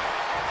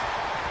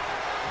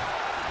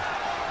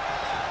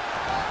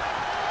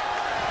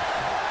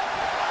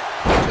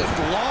 Just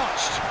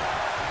launched.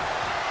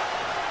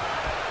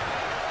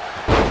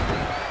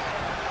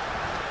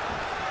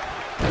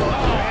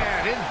 Oh,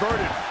 man.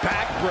 Inverted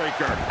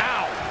backbreaker.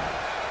 Ow.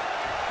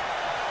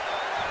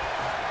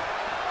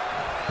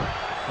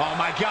 Oh,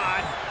 my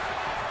God.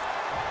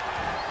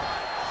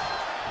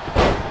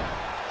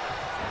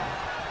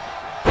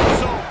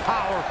 So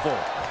powerful.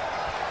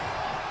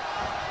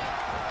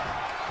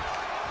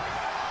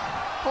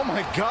 Oh,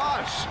 my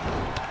gosh.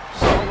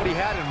 Saw what he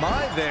had in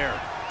mind there.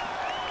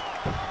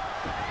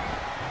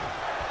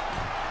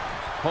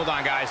 Hold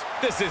on, guys.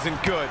 This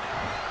isn't good.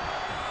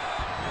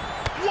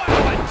 Wow,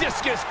 a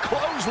discus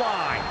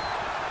clothesline.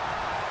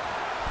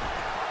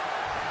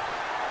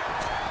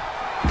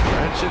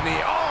 Wrench in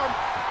the arm.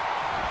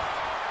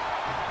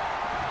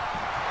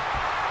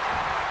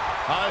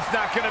 Oh, it's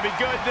not going to be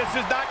good. This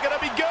is not going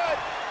to be good.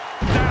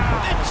 Down.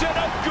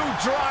 Michinoku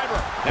driver.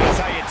 That's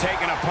how you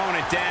take an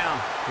opponent down.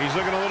 He's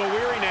looking a little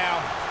weary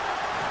now.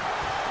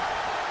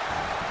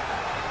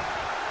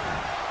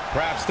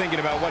 Perhaps thinking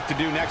about what to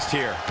do next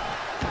here.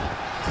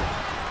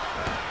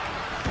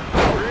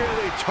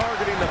 Really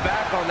targeting the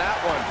back on that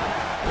one.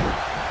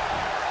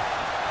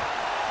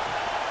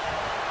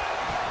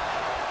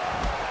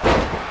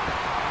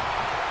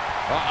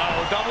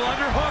 Uh-oh, double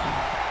underhook.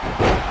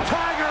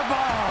 Tiger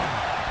bomb.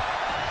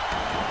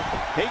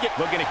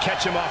 Looking to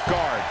catch him off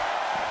guard.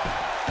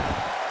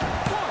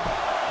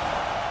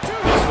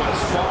 This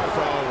one's far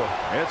from over.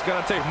 It's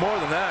going to take more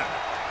than that.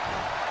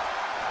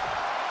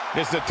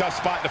 This is a tough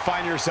spot to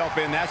find yourself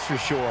in, that's for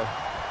sure.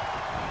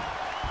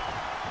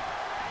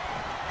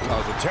 Oh,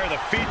 so tear the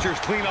features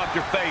clean off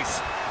your face.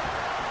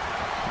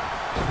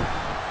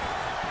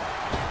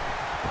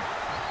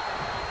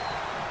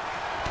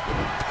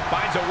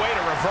 Finds a way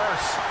to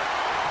reverse.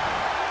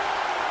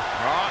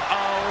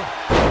 Uh-oh.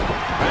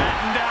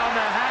 Batten down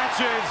the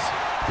hatches.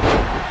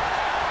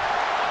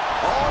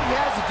 All he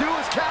has to do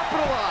is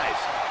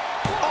capitalize.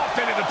 Off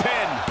into the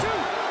pin.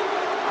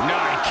 No,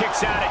 he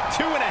kicks out at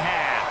 2.5.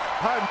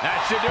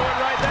 That should do it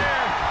right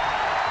there.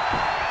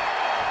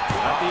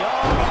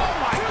 Oh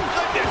my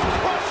goodness,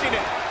 crushing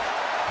it.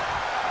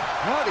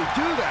 How'd he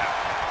do that?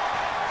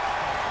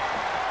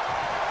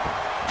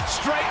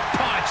 Straight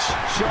punch.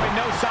 Showing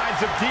no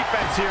signs of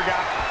defense here,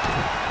 guy.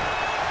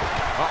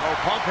 Uh-oh,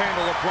 pump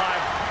handle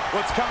applied.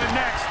 What's coming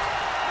next?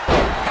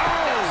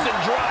 Nelson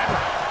driver.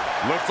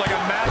 Looks like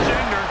a match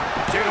ender.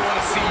 You're gonna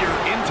want to see your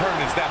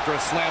internist after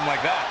a slam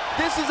like that.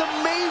 This is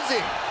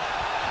amazing.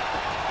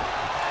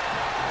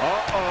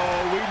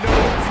 Uh-oh, we know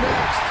what's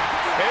next.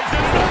 Is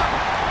it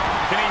enough?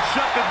 Can he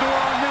shut the door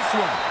on this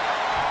one?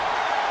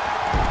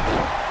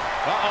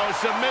 Uh-oh,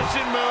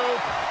 submission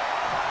move.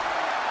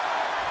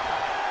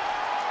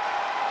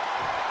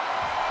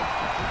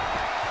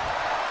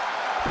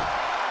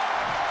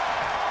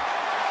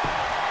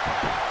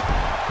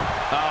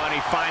 Oh, and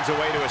he finds a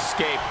way to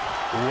escape.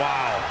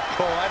 Wow.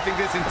 Cole, I think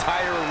this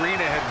entire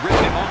arena had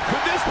written him off.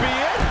 Could this be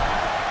it?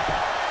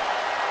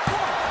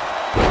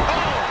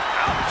 Oh,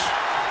 ouch.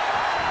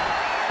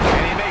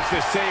 And he makes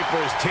the save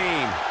for his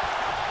team.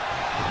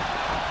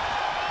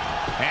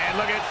 And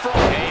look at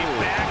front. A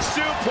back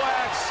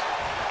suplex.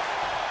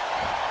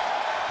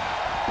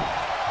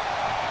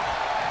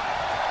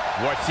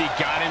 What's he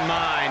got in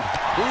mind?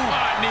 Ooh,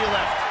 knee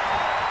left.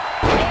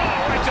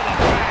 Oh, right to the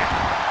back.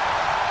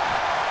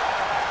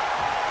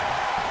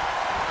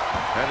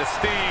 And the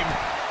steam.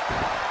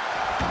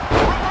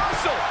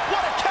 Reversal.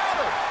 What a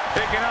counter.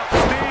 Picking up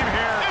steam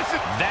here.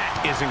 That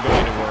isn't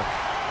going to work.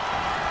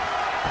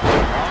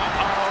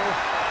 Uh-oh.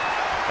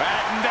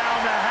 Batten down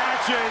the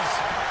hatches.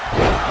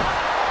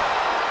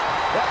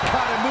 That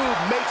kind of move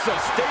makes a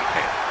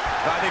statement.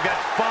 I think that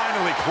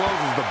finally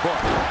closes the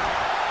book.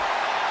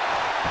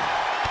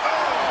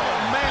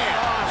 Oh, man.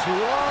 Gosh,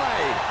 why?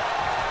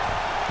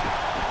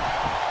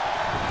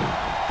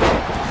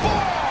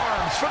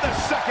 Forearms for the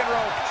second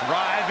rope.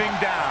 Driving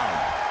down.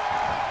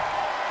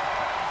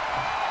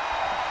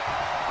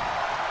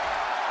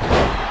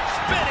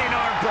 Spinning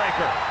arm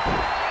breaker.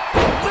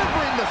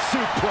 Delivering the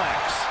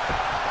suplex.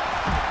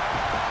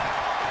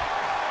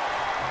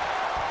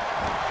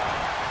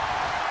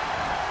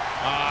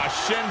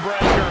 Shin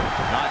breaker.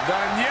 Not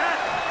done yet.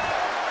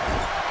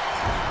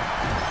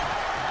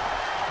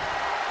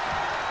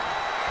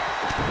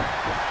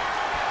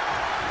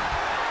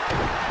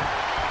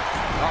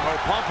 Uh-oh,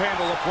 pump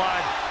handle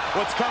applied.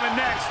 What's coming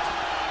next?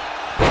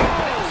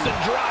 Nelson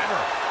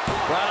driver.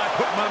 Glad I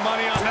put my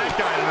money on that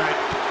guy tonight.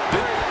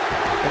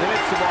 In the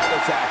midst of all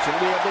this action,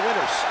 we have the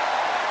winners.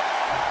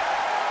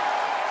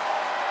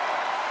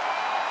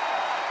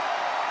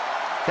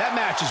 That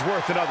match is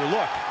worth another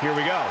look. Here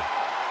we go.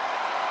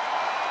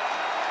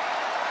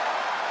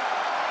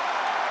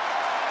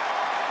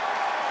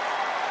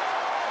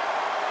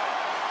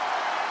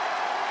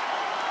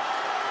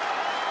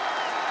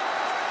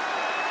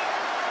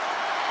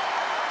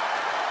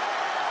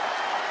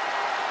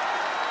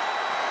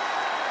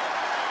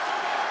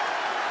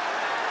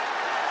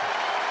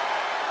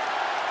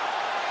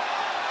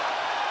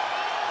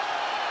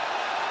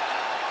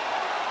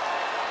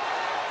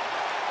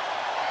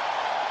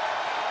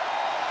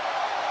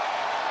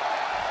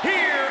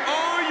 Here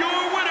are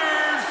your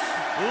winners,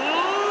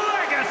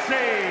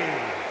 Legacy.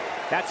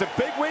 That's a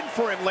big win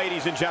for him,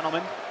 ladies and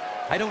gentlemen.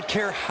 I don't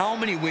care how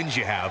many wins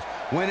you have.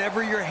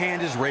 Whenever your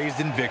hand is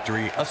raised in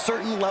victory, a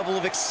certain level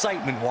of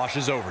excitement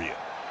washes over you.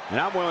 And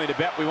I'm willing to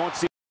bet we won't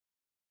see.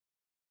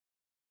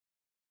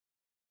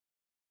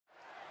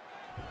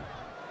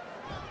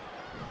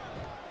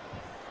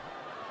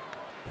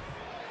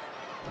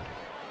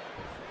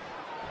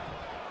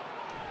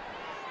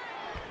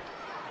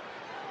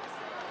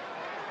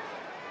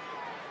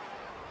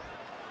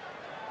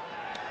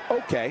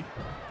 Okay.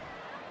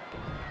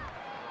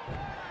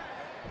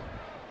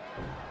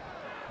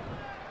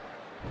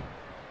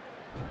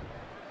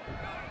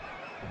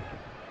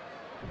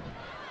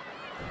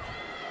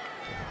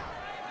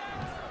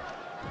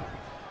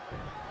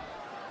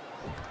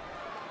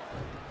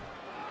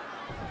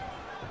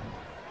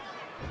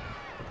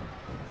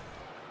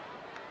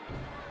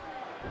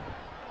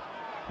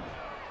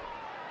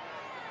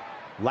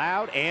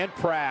 Loud and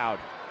proud.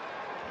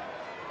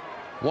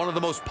 One of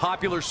the most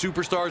popular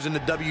superstars in the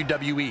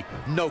WWE,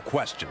 no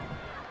question.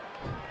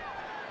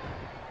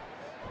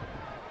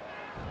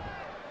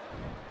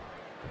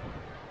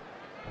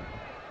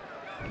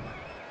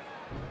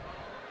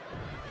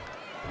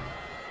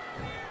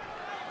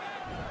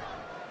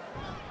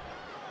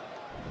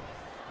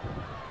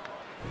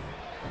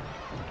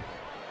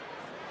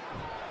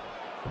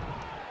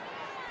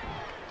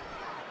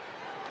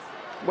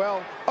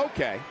 Well,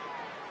 okay.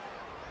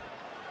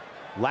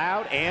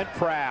 Loud and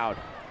proud.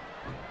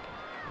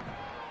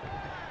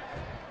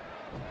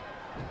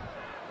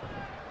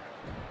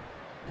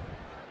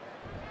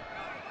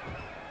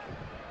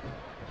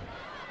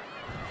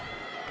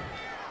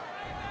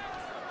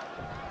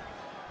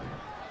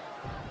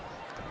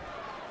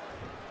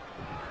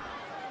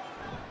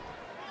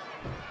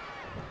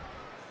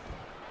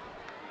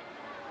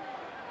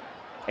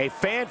 A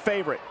fan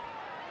favorite.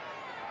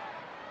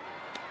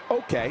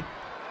 Okay.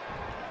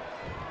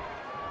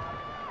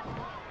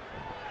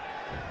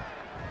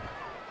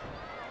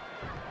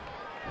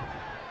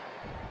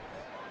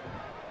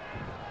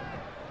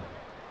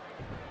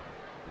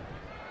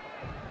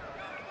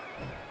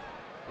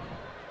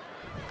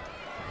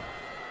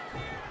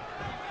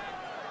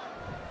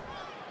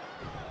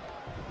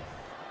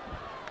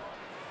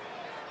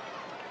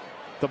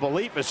 The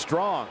belief is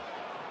strong.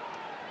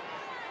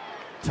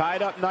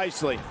 Tied up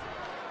nicely.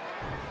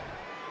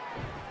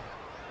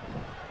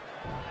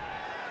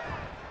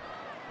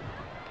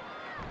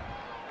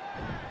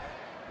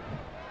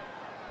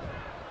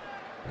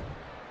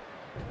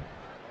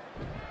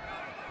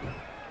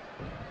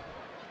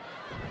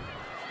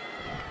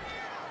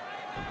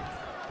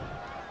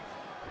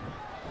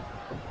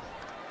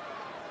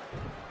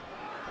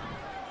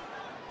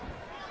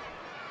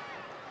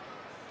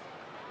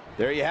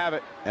 There you have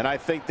it, and I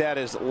think that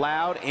is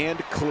loud and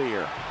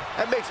clear.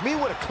 That makes me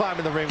want to climb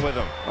in the ring with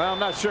him. Well, I'm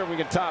not sure if we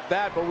can top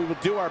that, but we will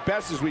do our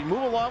best as we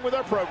move along with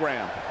our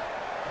program.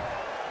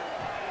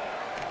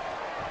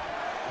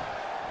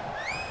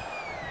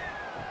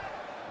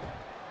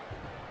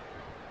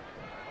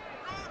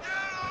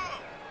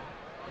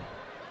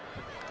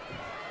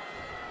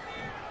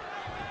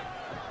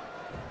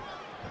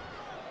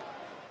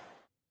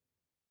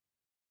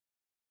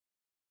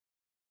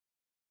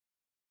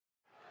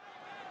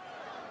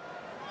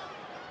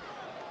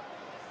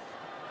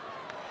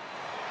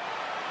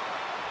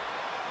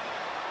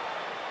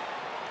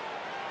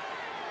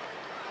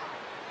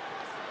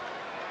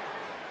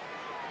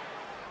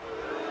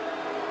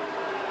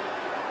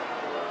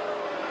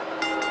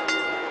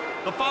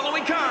 The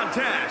following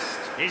contest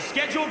is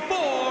scheduled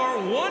for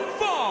one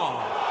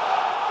fall.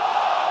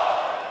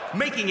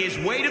 Making his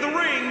way to the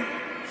ring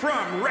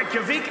from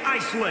Reykjavik,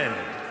 Iceland.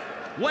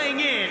 Weighing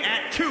in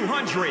at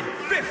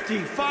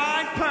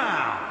 255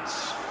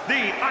 pounds,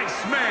 the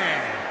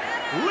Iceman,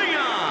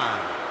 Leon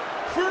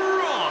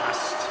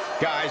Frost.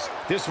 Guys,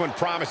 this one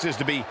promises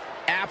to be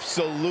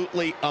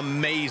absolutely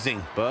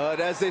amazing. But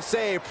as they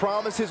say,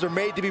 promises are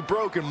made to be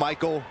broken,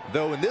 Michael.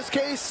 Though in this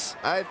case,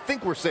 I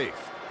think we're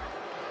safe.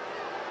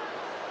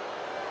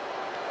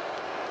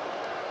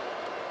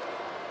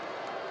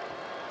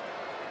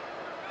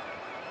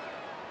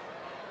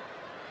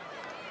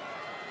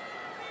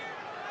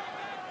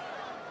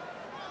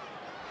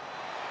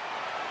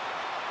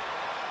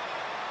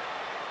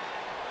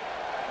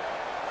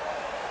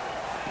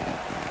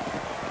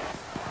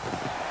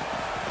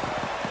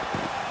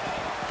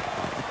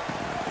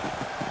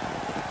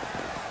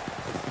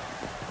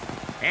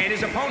 And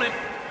his opponent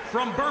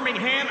from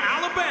Birmingham,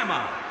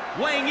 Alabama,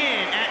 weighing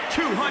in at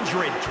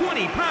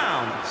 220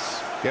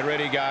 pounds. Get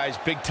ready, guys.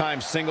 Big-time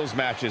singles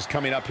matches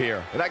coming up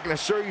here. And I can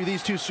assure you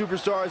these two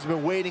superstars have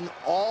been waiting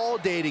all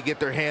day to get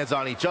their hands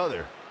on each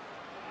other.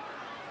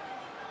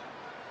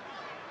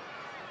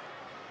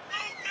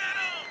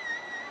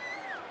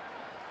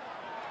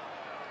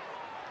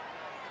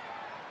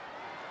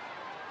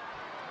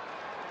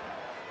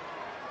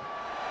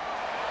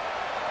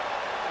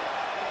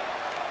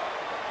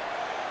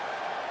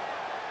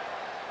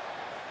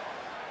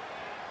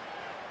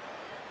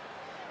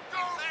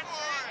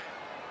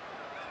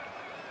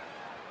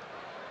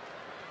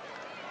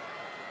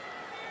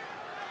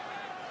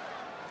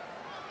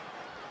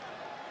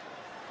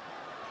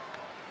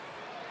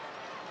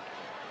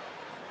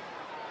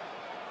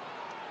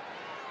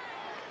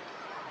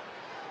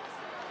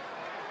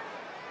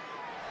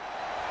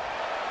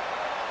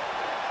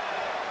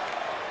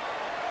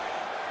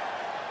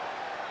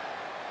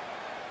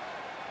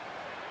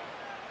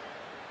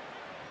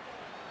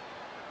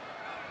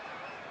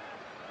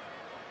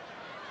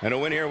 And a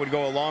win here would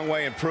go a long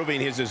way in proving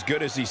he's as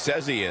good as he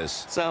says he is.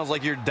 Sounds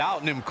like you're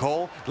doubting him,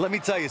 Cole. Let me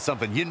tell you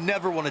something. You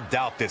never want to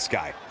doubt this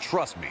guy.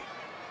 Trust me.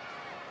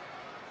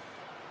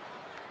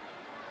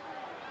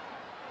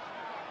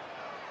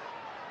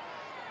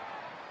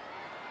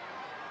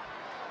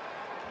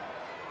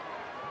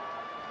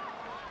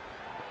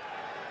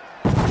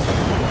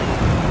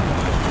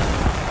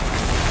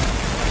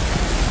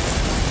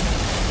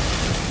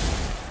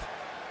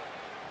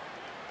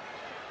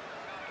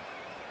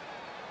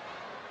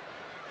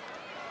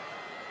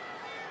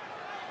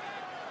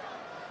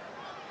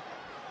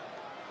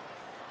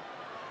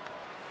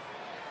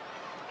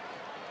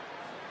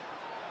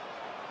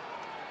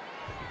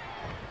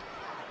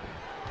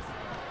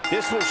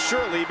 This will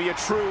surely be a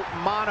true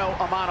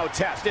mano-a-mano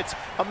test. It's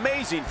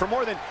amazing. For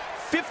more than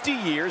 50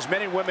 years,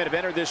 men and women have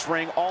entered this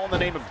ring all in the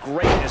name of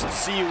greatness to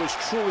see who is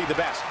truly the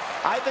best.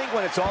 I think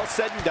when it's all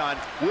said and done,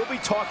 we'll be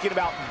talking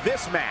about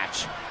this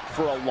match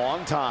for a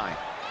long time.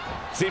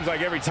 Seems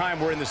like every time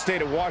we're in the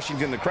state of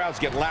Washington, the crowds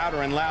get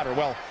louder and louder.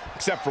 Well,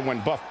 except for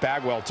when Buff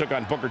Bagwell took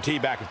on Booker T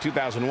back in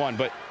 2001,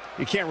 but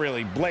you can't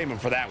really blame him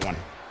for that one.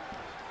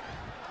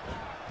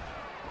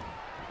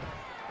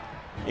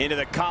 Into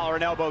the collar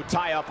and elbow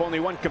tie-up. Only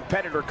one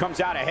competitor comes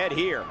out ahead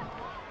here.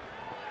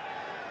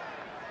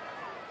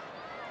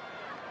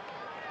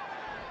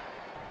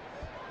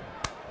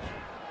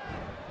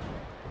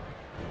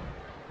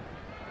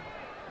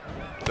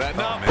 That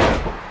Oh,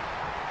 man.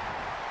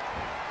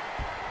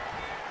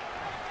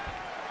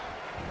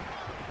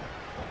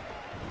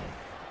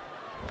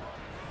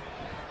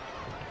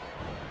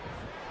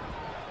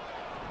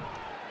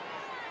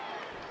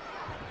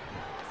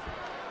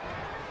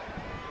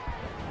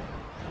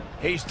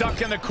 He's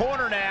ducked in the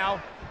corner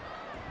now.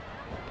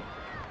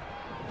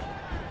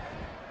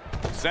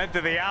 Sent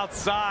to the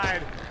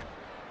outside.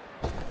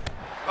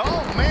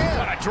 Oh, man.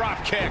 What a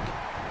drop kick.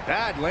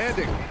 Bad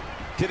landing.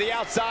 To the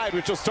outside,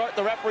 which will start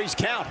the referee's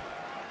count.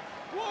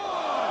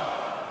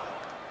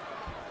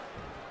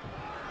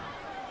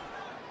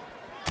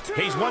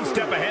 He's one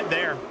step ahead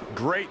there.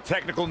 Great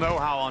technical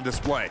know-how on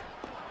display.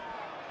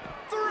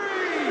 3.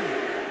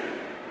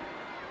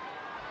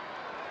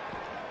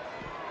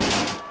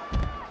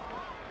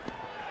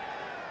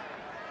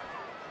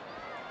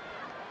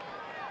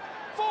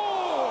 4.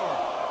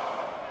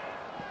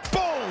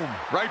 Boom!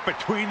 Right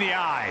between the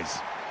eyes.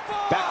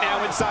 5. Back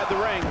now inside the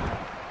ring.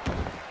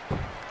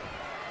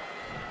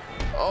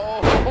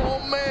 Oh,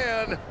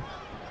 man.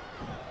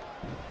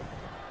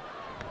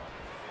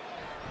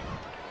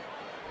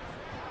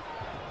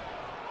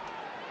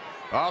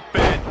 Up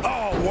and,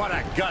 oh, what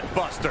a gut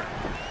buster.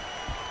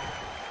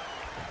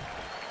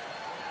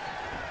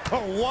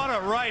 Oh, what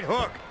a right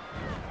hook.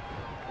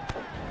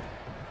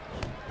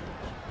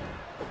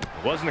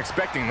 Wasn't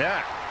expecting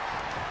that.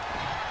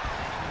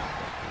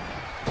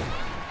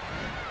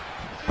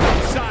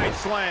 Side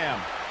slam.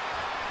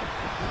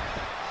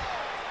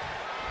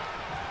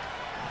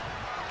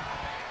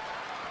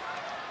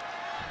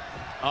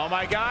 Oh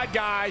my God,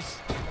 guys.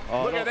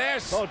 Look at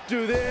this. Don't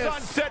do this.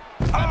 Sunset.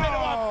 A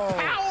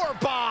power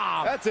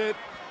bomb. That's it.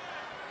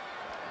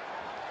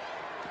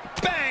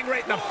 Bang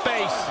right in the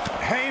face.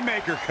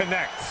 Haymaker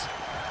connects.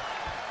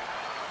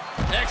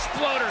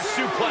 Exploder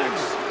suplex.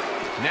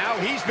 Now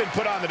he's been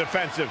put on the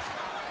defensive.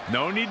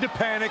 No need to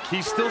panic.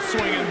 He's still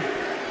swinging.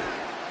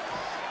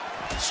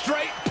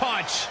 Straight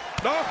punch.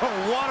 Oh,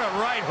 what a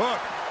right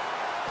hook.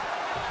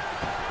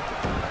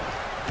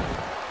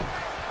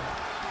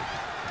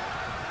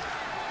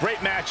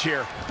 Great match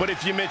here, but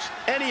if you missed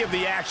any of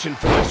the action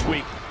for this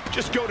week,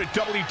 just go to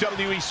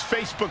WWE's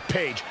Facebook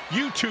page,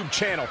 YouTube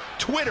channel,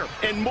 Twitter,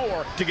 and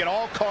more to get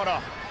all caught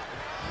up.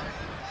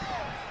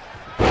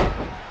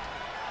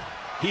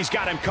 He's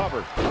got him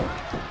covered.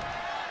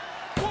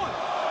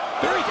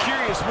 Very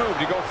curious move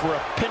to go for a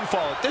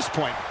pinfall at this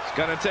point. It's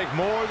gonna take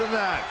more than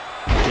that.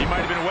 He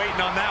might have been waiting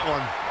on that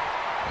one.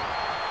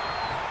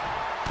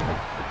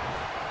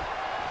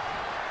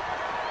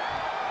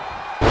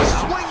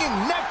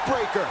 Swinging neck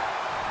breaker.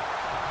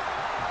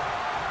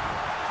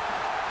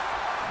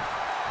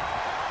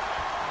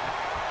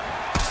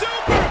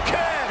 Super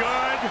kick.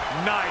 Good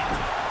night.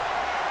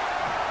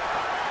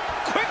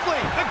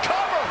 Quickly, the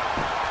cover.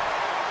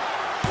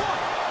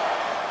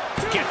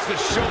 Gets the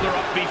shoulder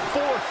up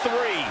before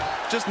 3.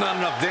 Just not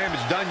enough damage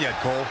done yet,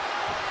 Cole.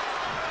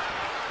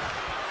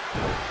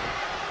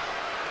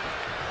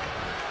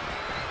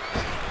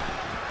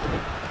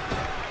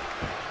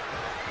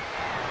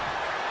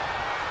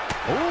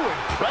 Ooh,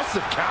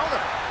 impressive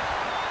counter.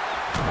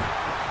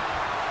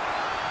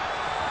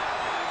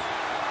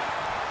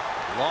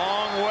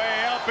 Long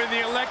way up in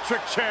the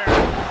electric chair.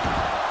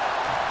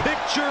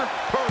 Picture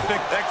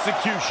perfect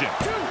execution.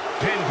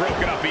 Pin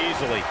broken up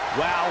easily.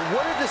 Wow,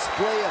 what a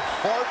display of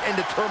heart and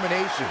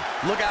determination.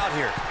 Look out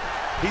here.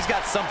 He's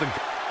got something.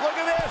 Look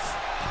at this.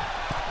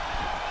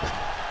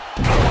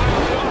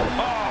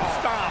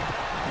 Stop.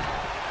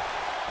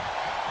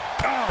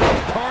 Oh,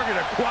 target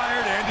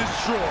acquired and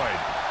destroyed.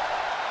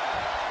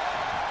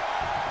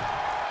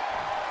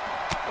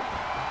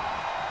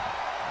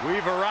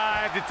 We've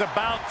arrived. It's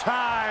about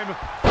time.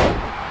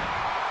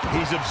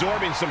 He's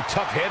absorbing some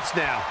tough hits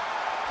now.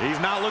 He's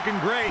not looking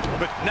great,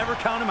 but never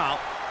count him out.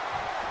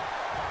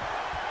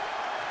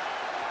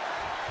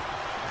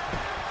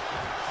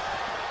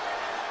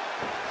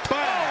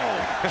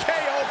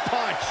 KO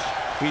punch.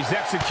 He's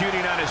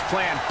executing on his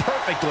plan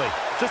perfectly.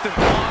 Just an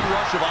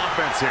onrush of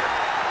offense here.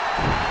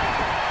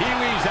 He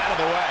weaves out of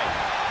the way.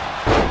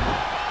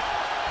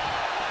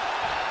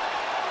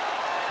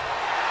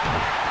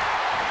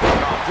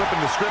 Oh,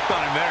 flipping the script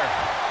on him there.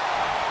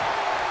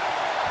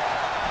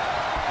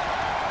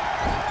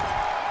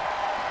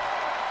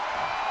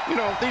 You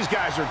know, these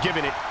guys are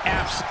giving it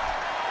abs.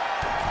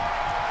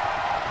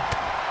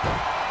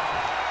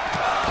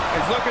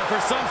 He's looking for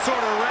some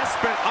sort of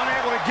respite,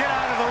 unable to get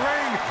out of the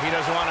ring. He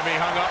doesn't want to be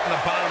hung up in the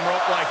bottom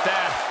rope like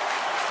that.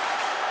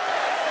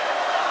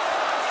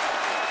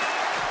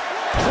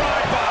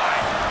 Drive-by.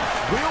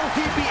 Will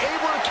he be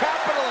able to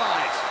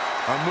capitalize?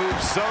 A move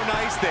so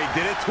nice, they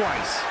did it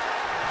twice.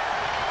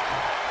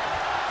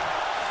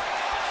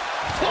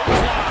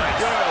 Clothesline.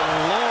 Good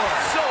Lord.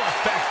 So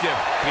effective.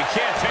 You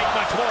can't take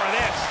much more of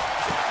this.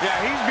 Yeah,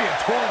 he's being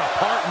torn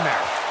apart in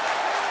there.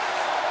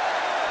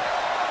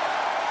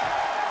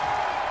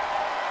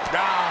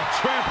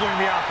 Trampling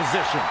the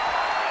opposition.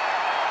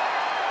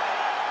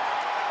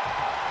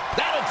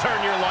 That'll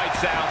turn your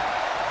lights out.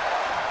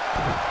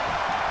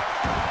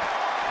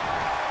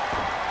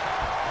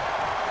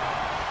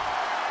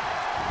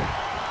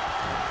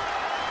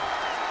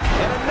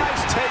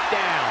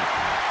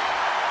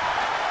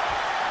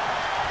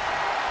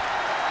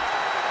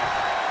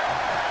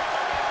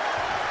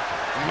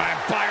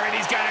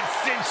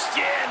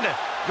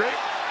 Great.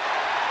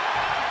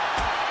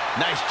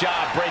 Nice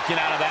job breaking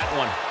out of that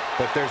one.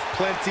 But there's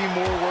plenty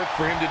more work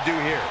for him to do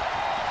here.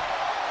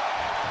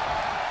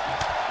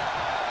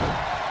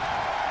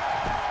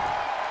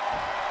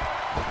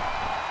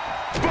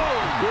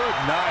 Boom! Good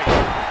night.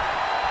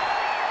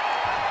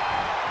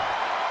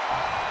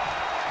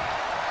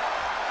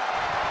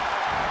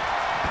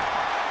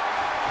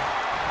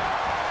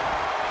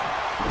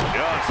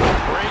 Just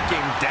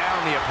breaking down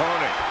the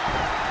opponent.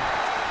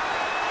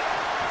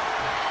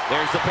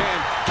 There's the pin.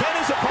 Can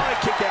his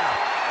opponent kick out?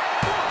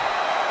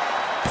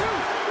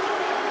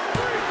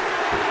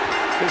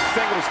 This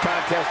singles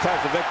contest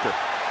has the victor.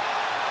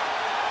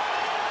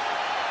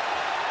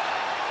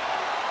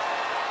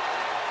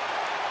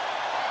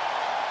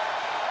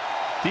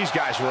 These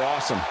guys were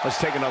awesome. Let's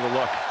take another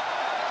look.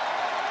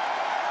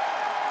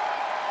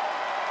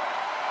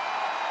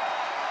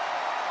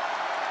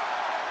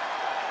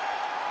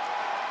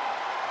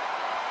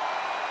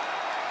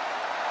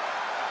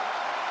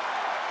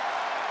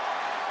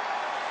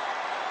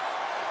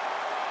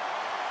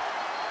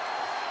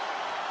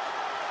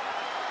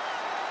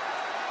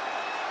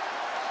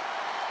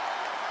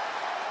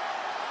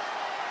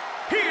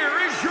 Here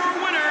is your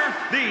winner,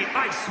 the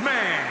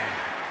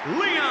Iceman,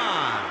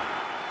 Leon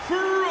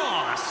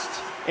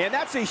Frost. And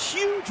that's a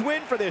huge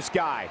win for this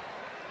guy.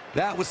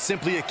 That was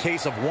simply a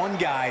case of one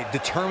guy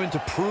determined to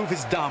prove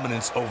his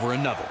dominance over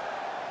another.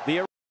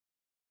 The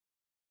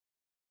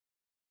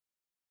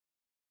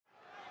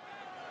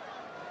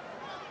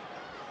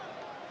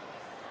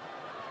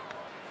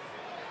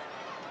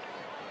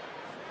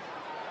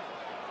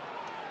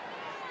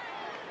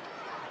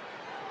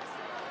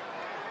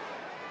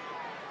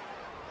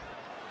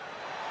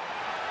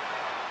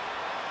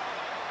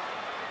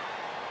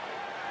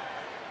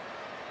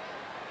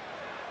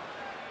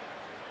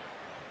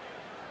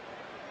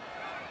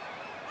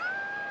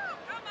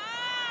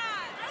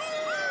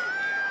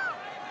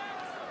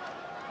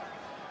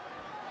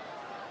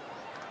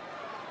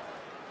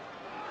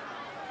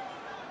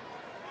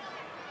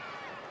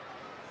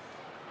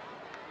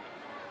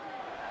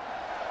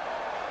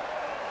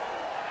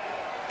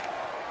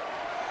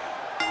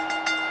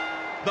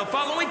The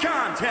following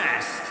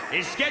contest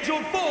is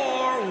scheduled for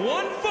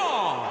one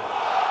fall.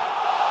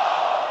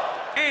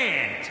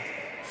 And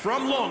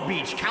from Long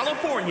Beach,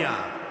 California,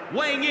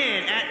 weighing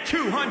in at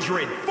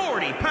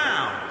 240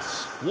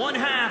 pounds, one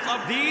half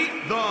of the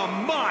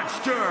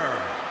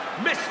Monster,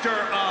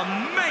 Mr.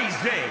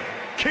 Amazing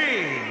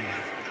King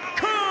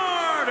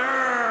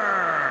Carter.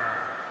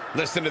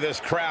 Listen to this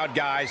crowd,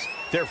 guys.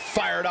 They're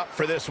fired up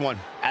for this one.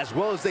 As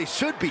well as they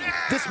should be.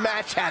 This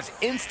match has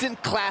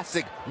instant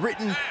classic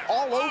written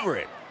all over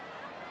it.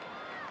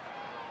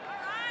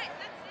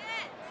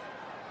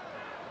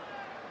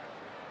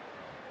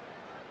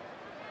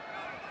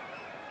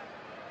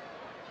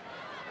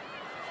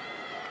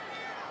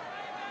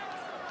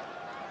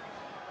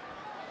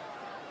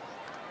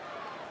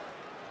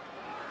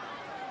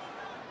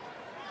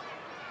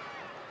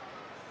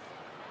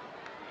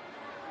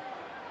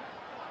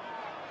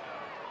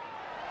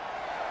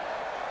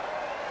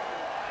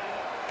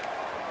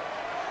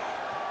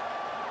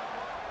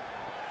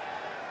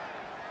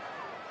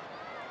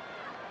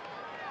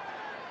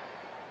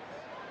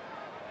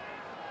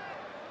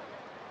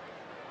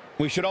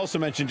 We should also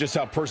mention just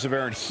how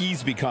perseverant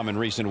he's become in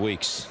recent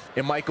weeks.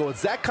 And Michael,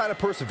 it's that kind of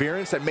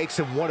perseverance that makes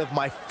him one of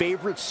my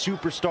favorite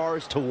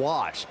superstars to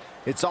watch.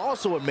 It's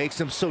also what makes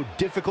him so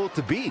difficult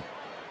to beat.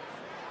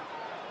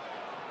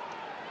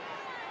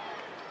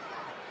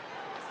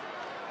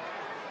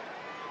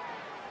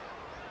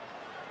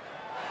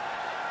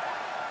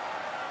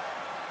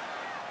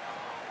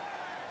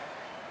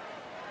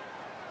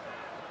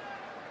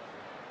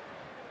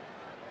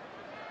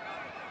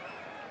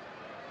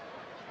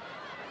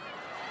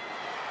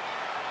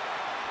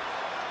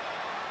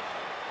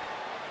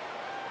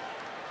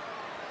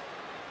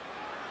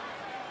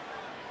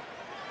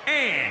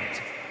 And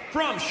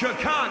from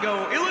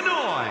Chicago,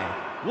 Illinois,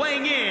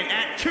 weighing in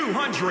at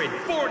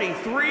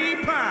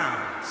 243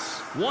 pounds,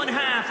 one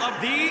half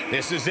of the...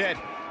 This is it.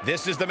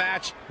 This is the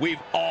match we've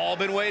all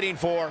been waiting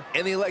for.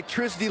 And the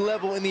electricity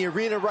level in the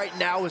arena right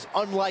now is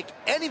unlike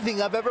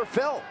anything I've ever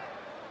felt.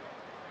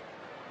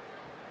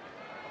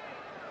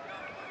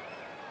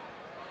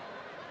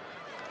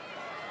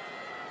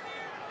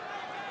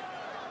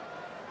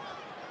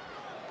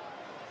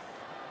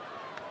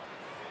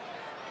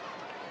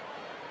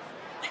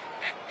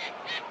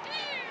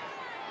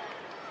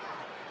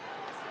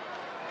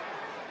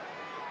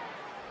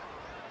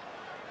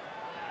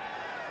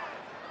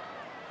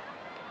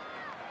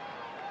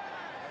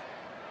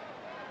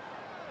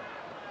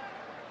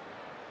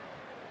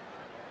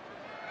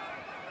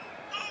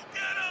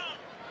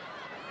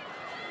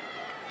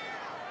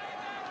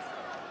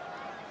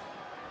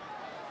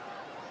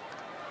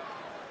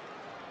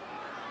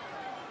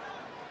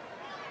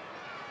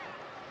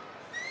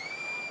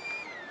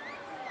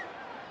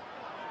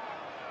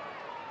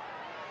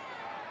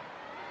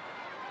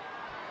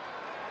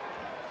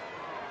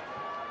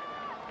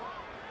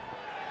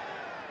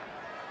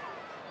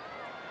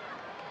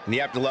 And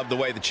you have to love the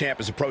way the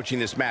champ is approaching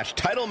this match.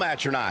 Title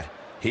match or not,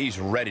 he's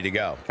ready to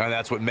go. And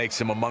that's what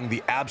makes him among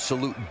the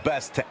absolute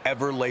best to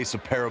ever lace a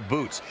pair of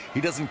boots.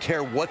 He doesn't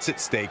care what's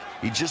at stake.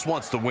 He just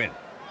wants to win.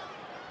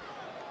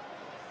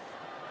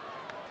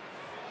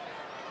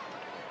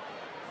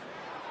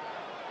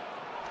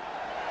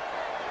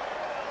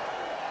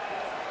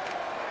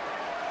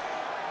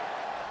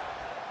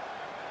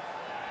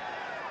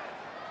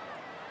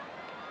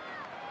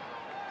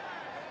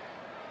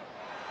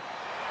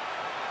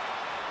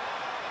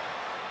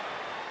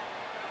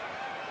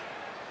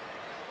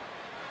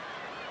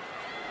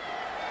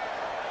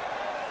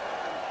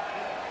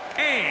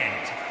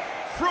 And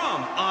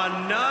from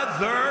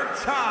another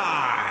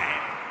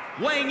time,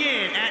 weighing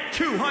in at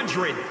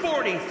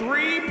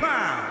 243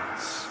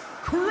 pounds,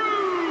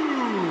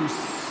 Cruz.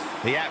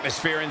 The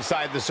atmosphere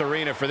inside this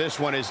arena for this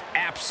one is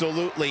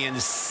absolutely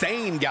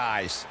insane,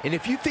 guys. And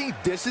if you think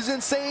this is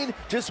insane,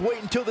 just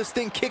wait until this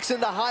thing kicks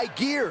into high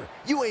gear.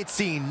 You ain't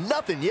seen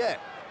nothing yet.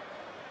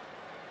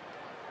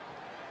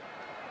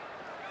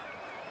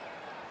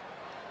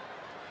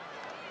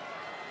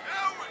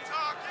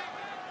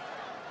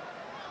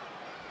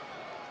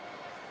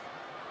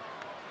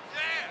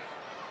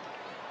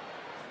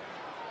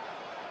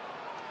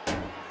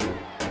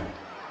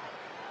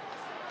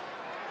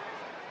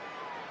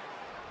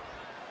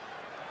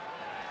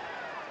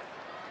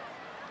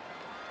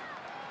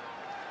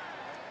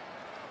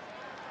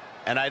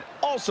 And I'd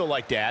also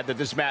like to add that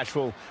this match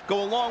will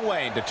go a long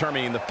way in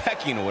determining the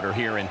pecking order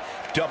here in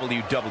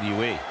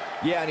WWE.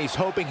 Yeah, and he's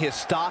hoping his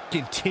stock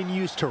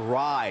continues to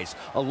rise.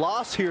 A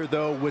loss here,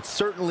 though, would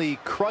certainly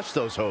crush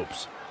those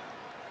hopes.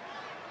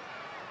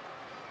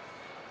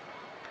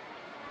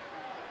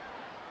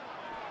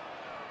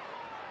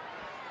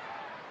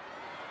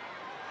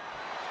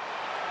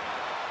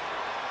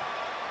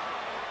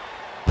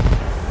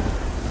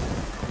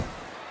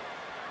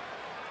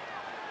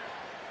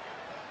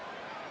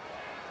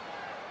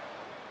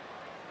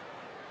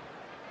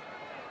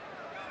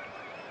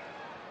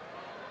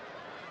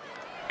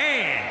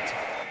 And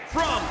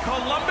from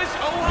Columbus,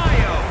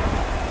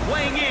 Ohio,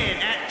 weighing in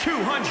at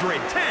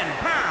 210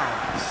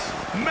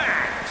 pounds,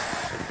 Maximus.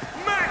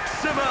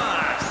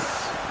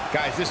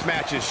 Guys, this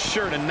match is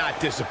sure to not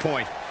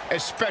disappoint,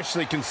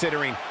 especially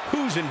considering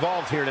who's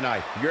involved here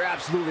tonight. You're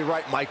absolutely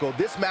right, Michael.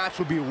 This match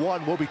will be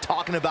one we'll be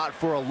talking about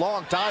for a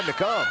long time to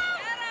come.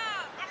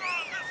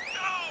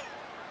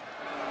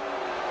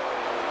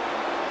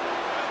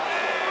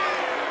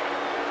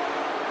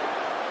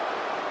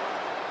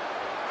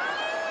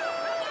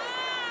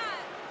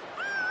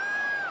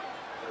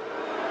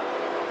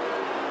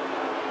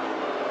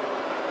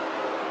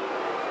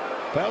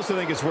 But I also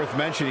think it's worth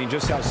mentioning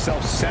just how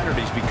self-centered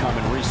he's become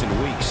in recent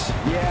weeks.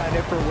 Yeah, and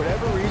if for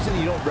whatever reason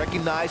you don't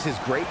recognize his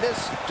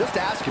greatness, just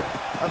ask him.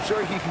 I'm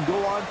sure he can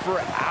go on for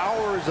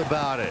hours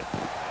about it.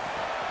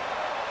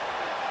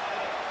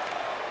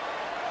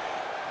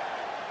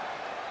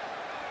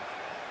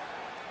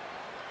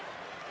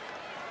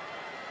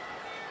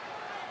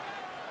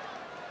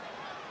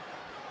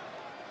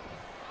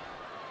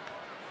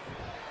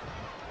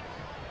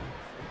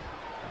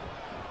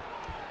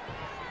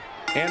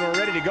 And we're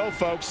ready to go,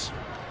 folks.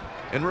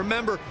 And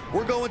remember,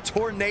 we're going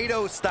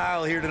tornado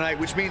style here tonight,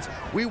 which means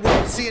we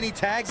won't see any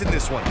tags in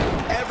this one.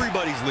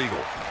 Everybody's legal.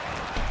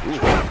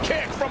 Drop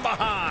kick from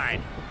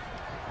behind.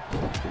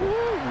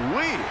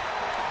 Woo-wee.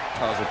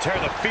 Oh, so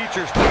tear the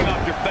features clean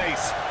off your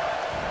face.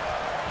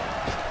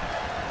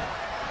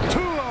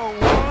 201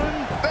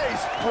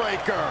 face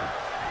breaker.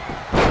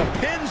 The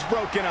pin's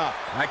broken up.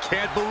 I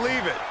can't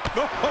believe it.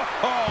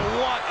 Oh,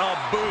 what a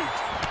boot.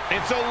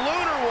 It's a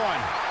lunar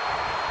one.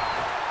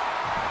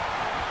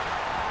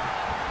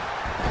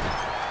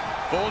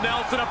 Full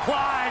Nelson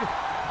applied.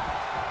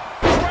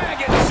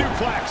 Dragon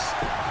suplex.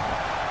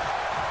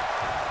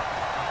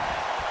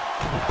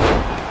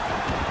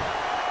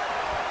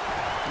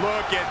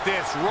 Look at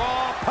this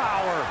raw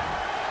power.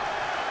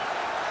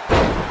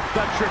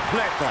 The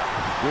tripleta.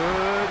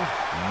 Good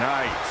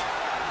night.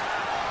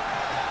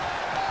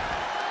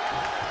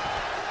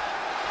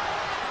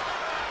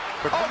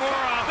 The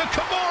Kimura. The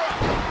Kimura.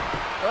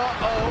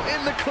 Uh-oh,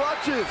 in the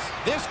clutches.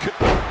 This could...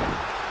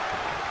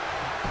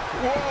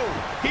 Whoa,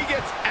 he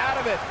gets out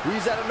of it.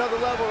 He's at another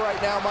level right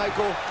now,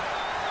 Michael.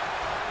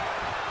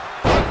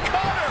 The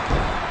cutter.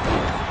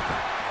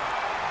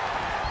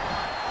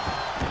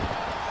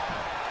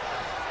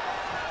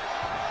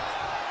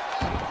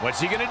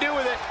 What's he gonna do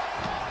with it?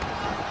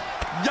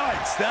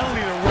 Yikes, that'll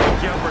either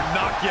wake you up or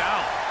knock you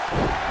out.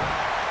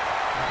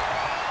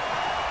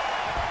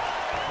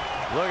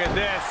 Look at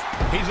this.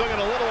 He's looking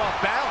a little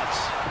off balance.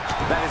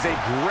 That is a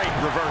great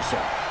reversal.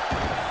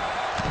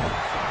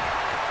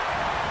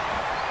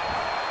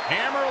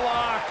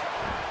 Hammerlock.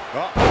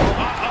 Uh-oh,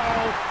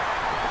 uh-oh.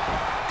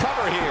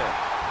 Cover here.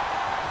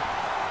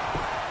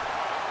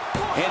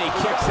 And he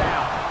kicks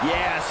out.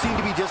 Yeah, seemed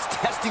to be just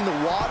testing the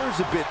waters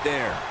a bit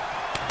there.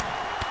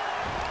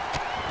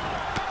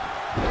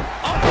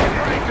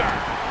 Breaker.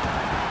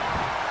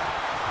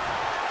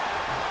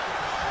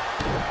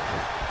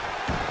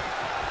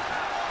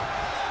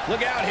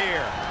 Look out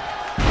here.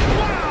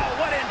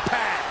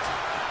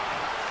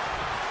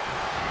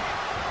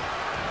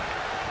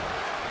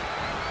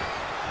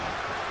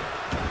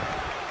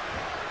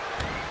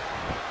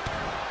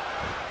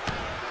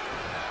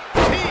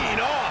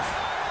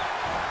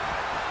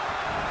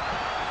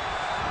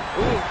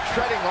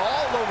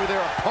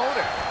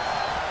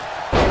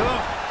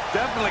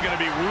 Definitely going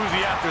to be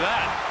woozy after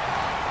that.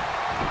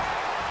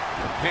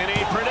 Penny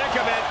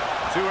predicament.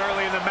 Too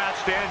early in the match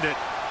to end it.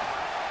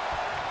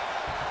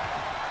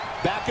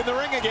 Back in the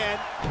ring again.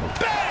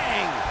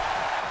 Bang!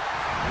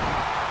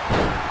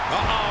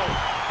 Uh-oh.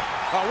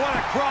 Oh, what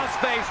a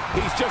crossface.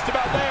 He's just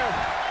about there.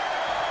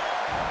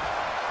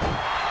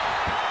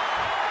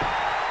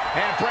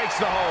 And breaks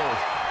the hold.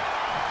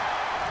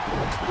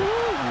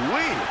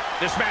 Ooh-wee.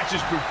 This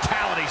match's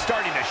brutality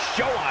starting to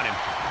show on him.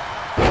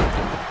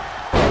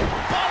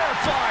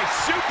 Butterfly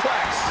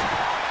suplex.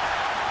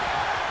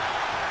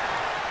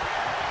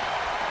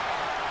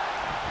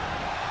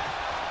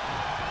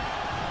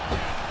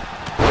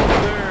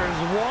 There's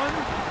one.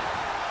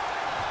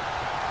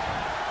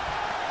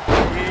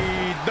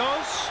 Y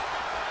dos.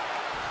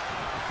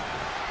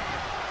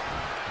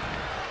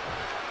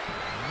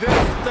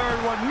 This third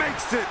one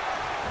makes it.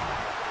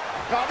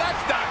 Oh,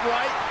 that's not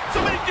right.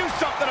 Somebody do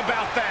something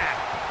about that.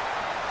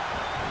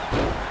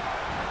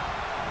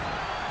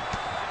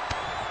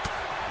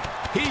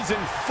 He's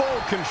in full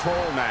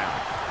control now.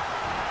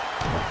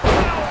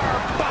 Power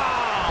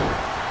bomb.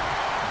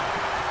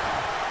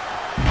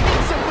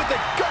 So with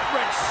a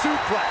gut-wrench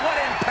suplex. What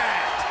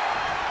impact.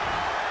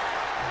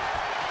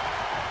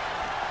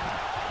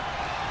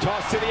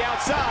 Toss to the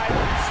outside.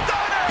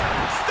 Stunner!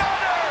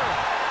 Stunner!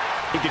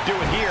 He could do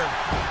it here.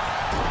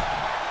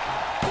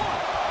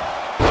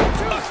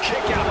 A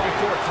kick out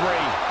before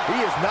three.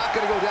 He is not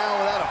going to go down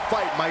without a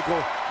fight,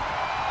 Michael.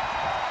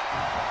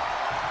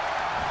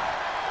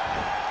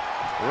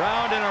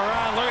 Round and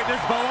around. Look at this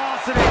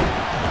velocity.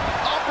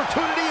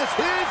 Opportunity is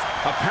his.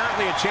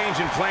 Apparently a change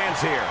in plans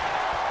here.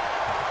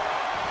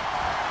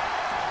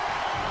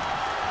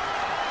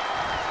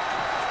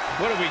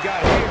 What do we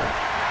got here?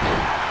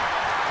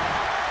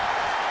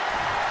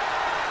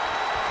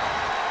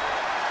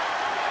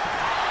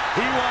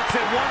 He wants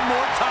it one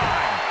more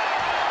time.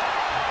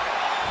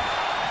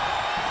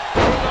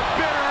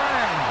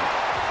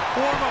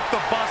 Warm up the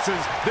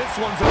buses. This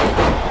one's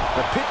over.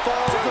 The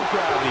pitfalls of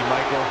gravity,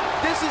 Michael.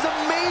 This is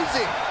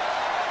amazing.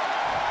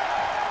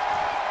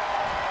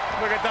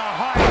 Look at the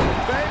height.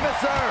 Famous,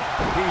 sir.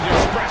 He's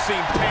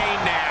expressing pain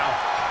now.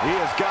 He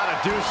has got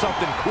to do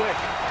something quick.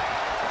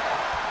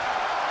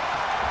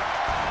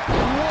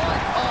 What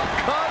a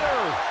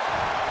cutter.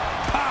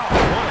 Pow.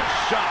 What a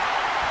shot.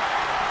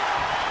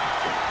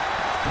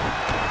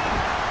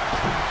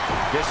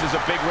 This is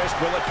a big risk.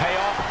 Will it pay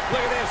off?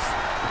 Look at this.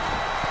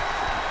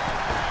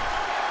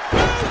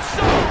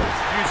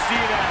 You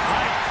see that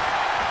height.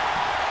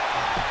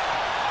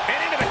 And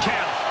into the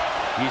count.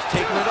 He's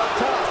taking it up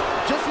top.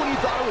 Just when you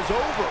thought it was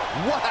over.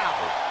 Wow.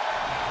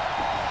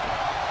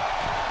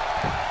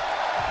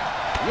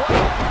 What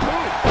a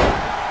move.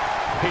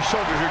 His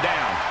shoulders are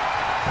down.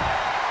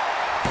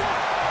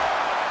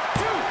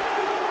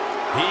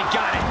 He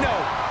got it. No.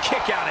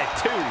 Kick out at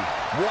two.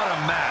 What a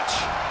match.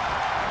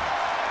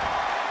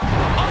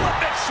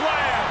 Olympic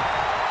slam.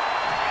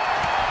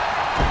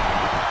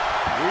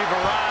 We've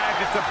arrived.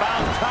 It's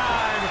about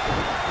time.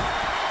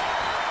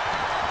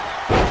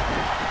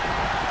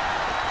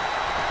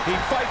 He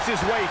fights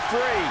his way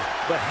free.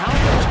 But how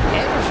much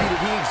energy did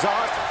he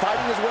exhaust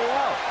fighting his way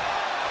out?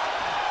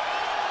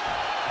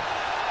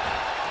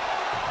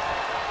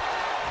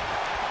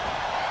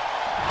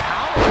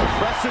 How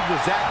impressive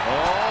was that?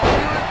 Oh,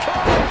 here it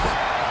comes.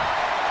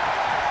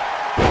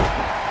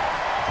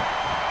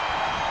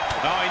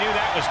 Oh, he knew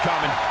that was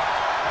coming.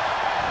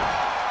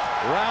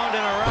 Round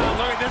and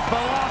around. Look at this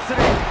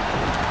velocity.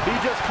 He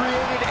just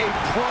created a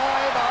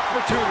prime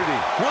opportunity.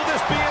 Will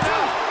this be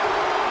enough?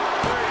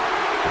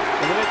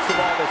 In the midst of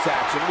all this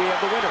action, we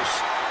have the winners.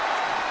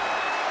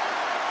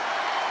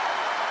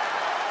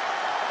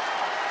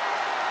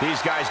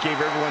 These guys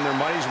gave everyone their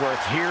money's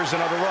worth. Here's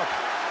another look.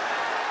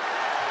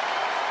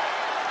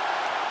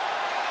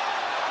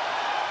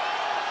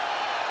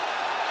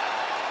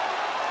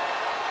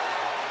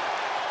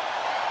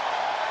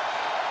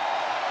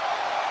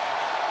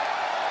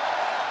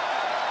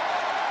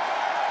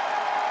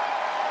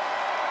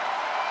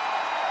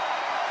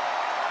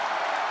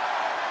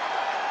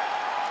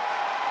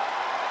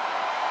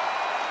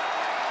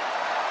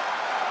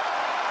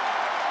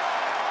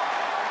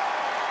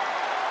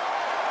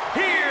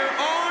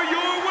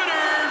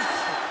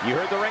 You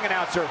heard the ring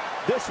announcer.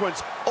 This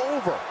one's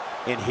over.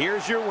 And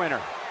here's your winner.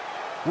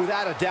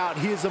 Without a doubt,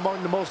 he is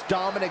among the most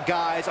dominant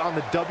guys on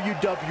the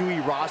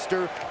WWE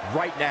roster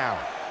right now.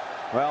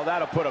 Well,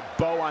 that'll put a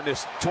bow on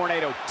this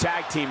Tornado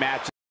Tag Team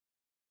match.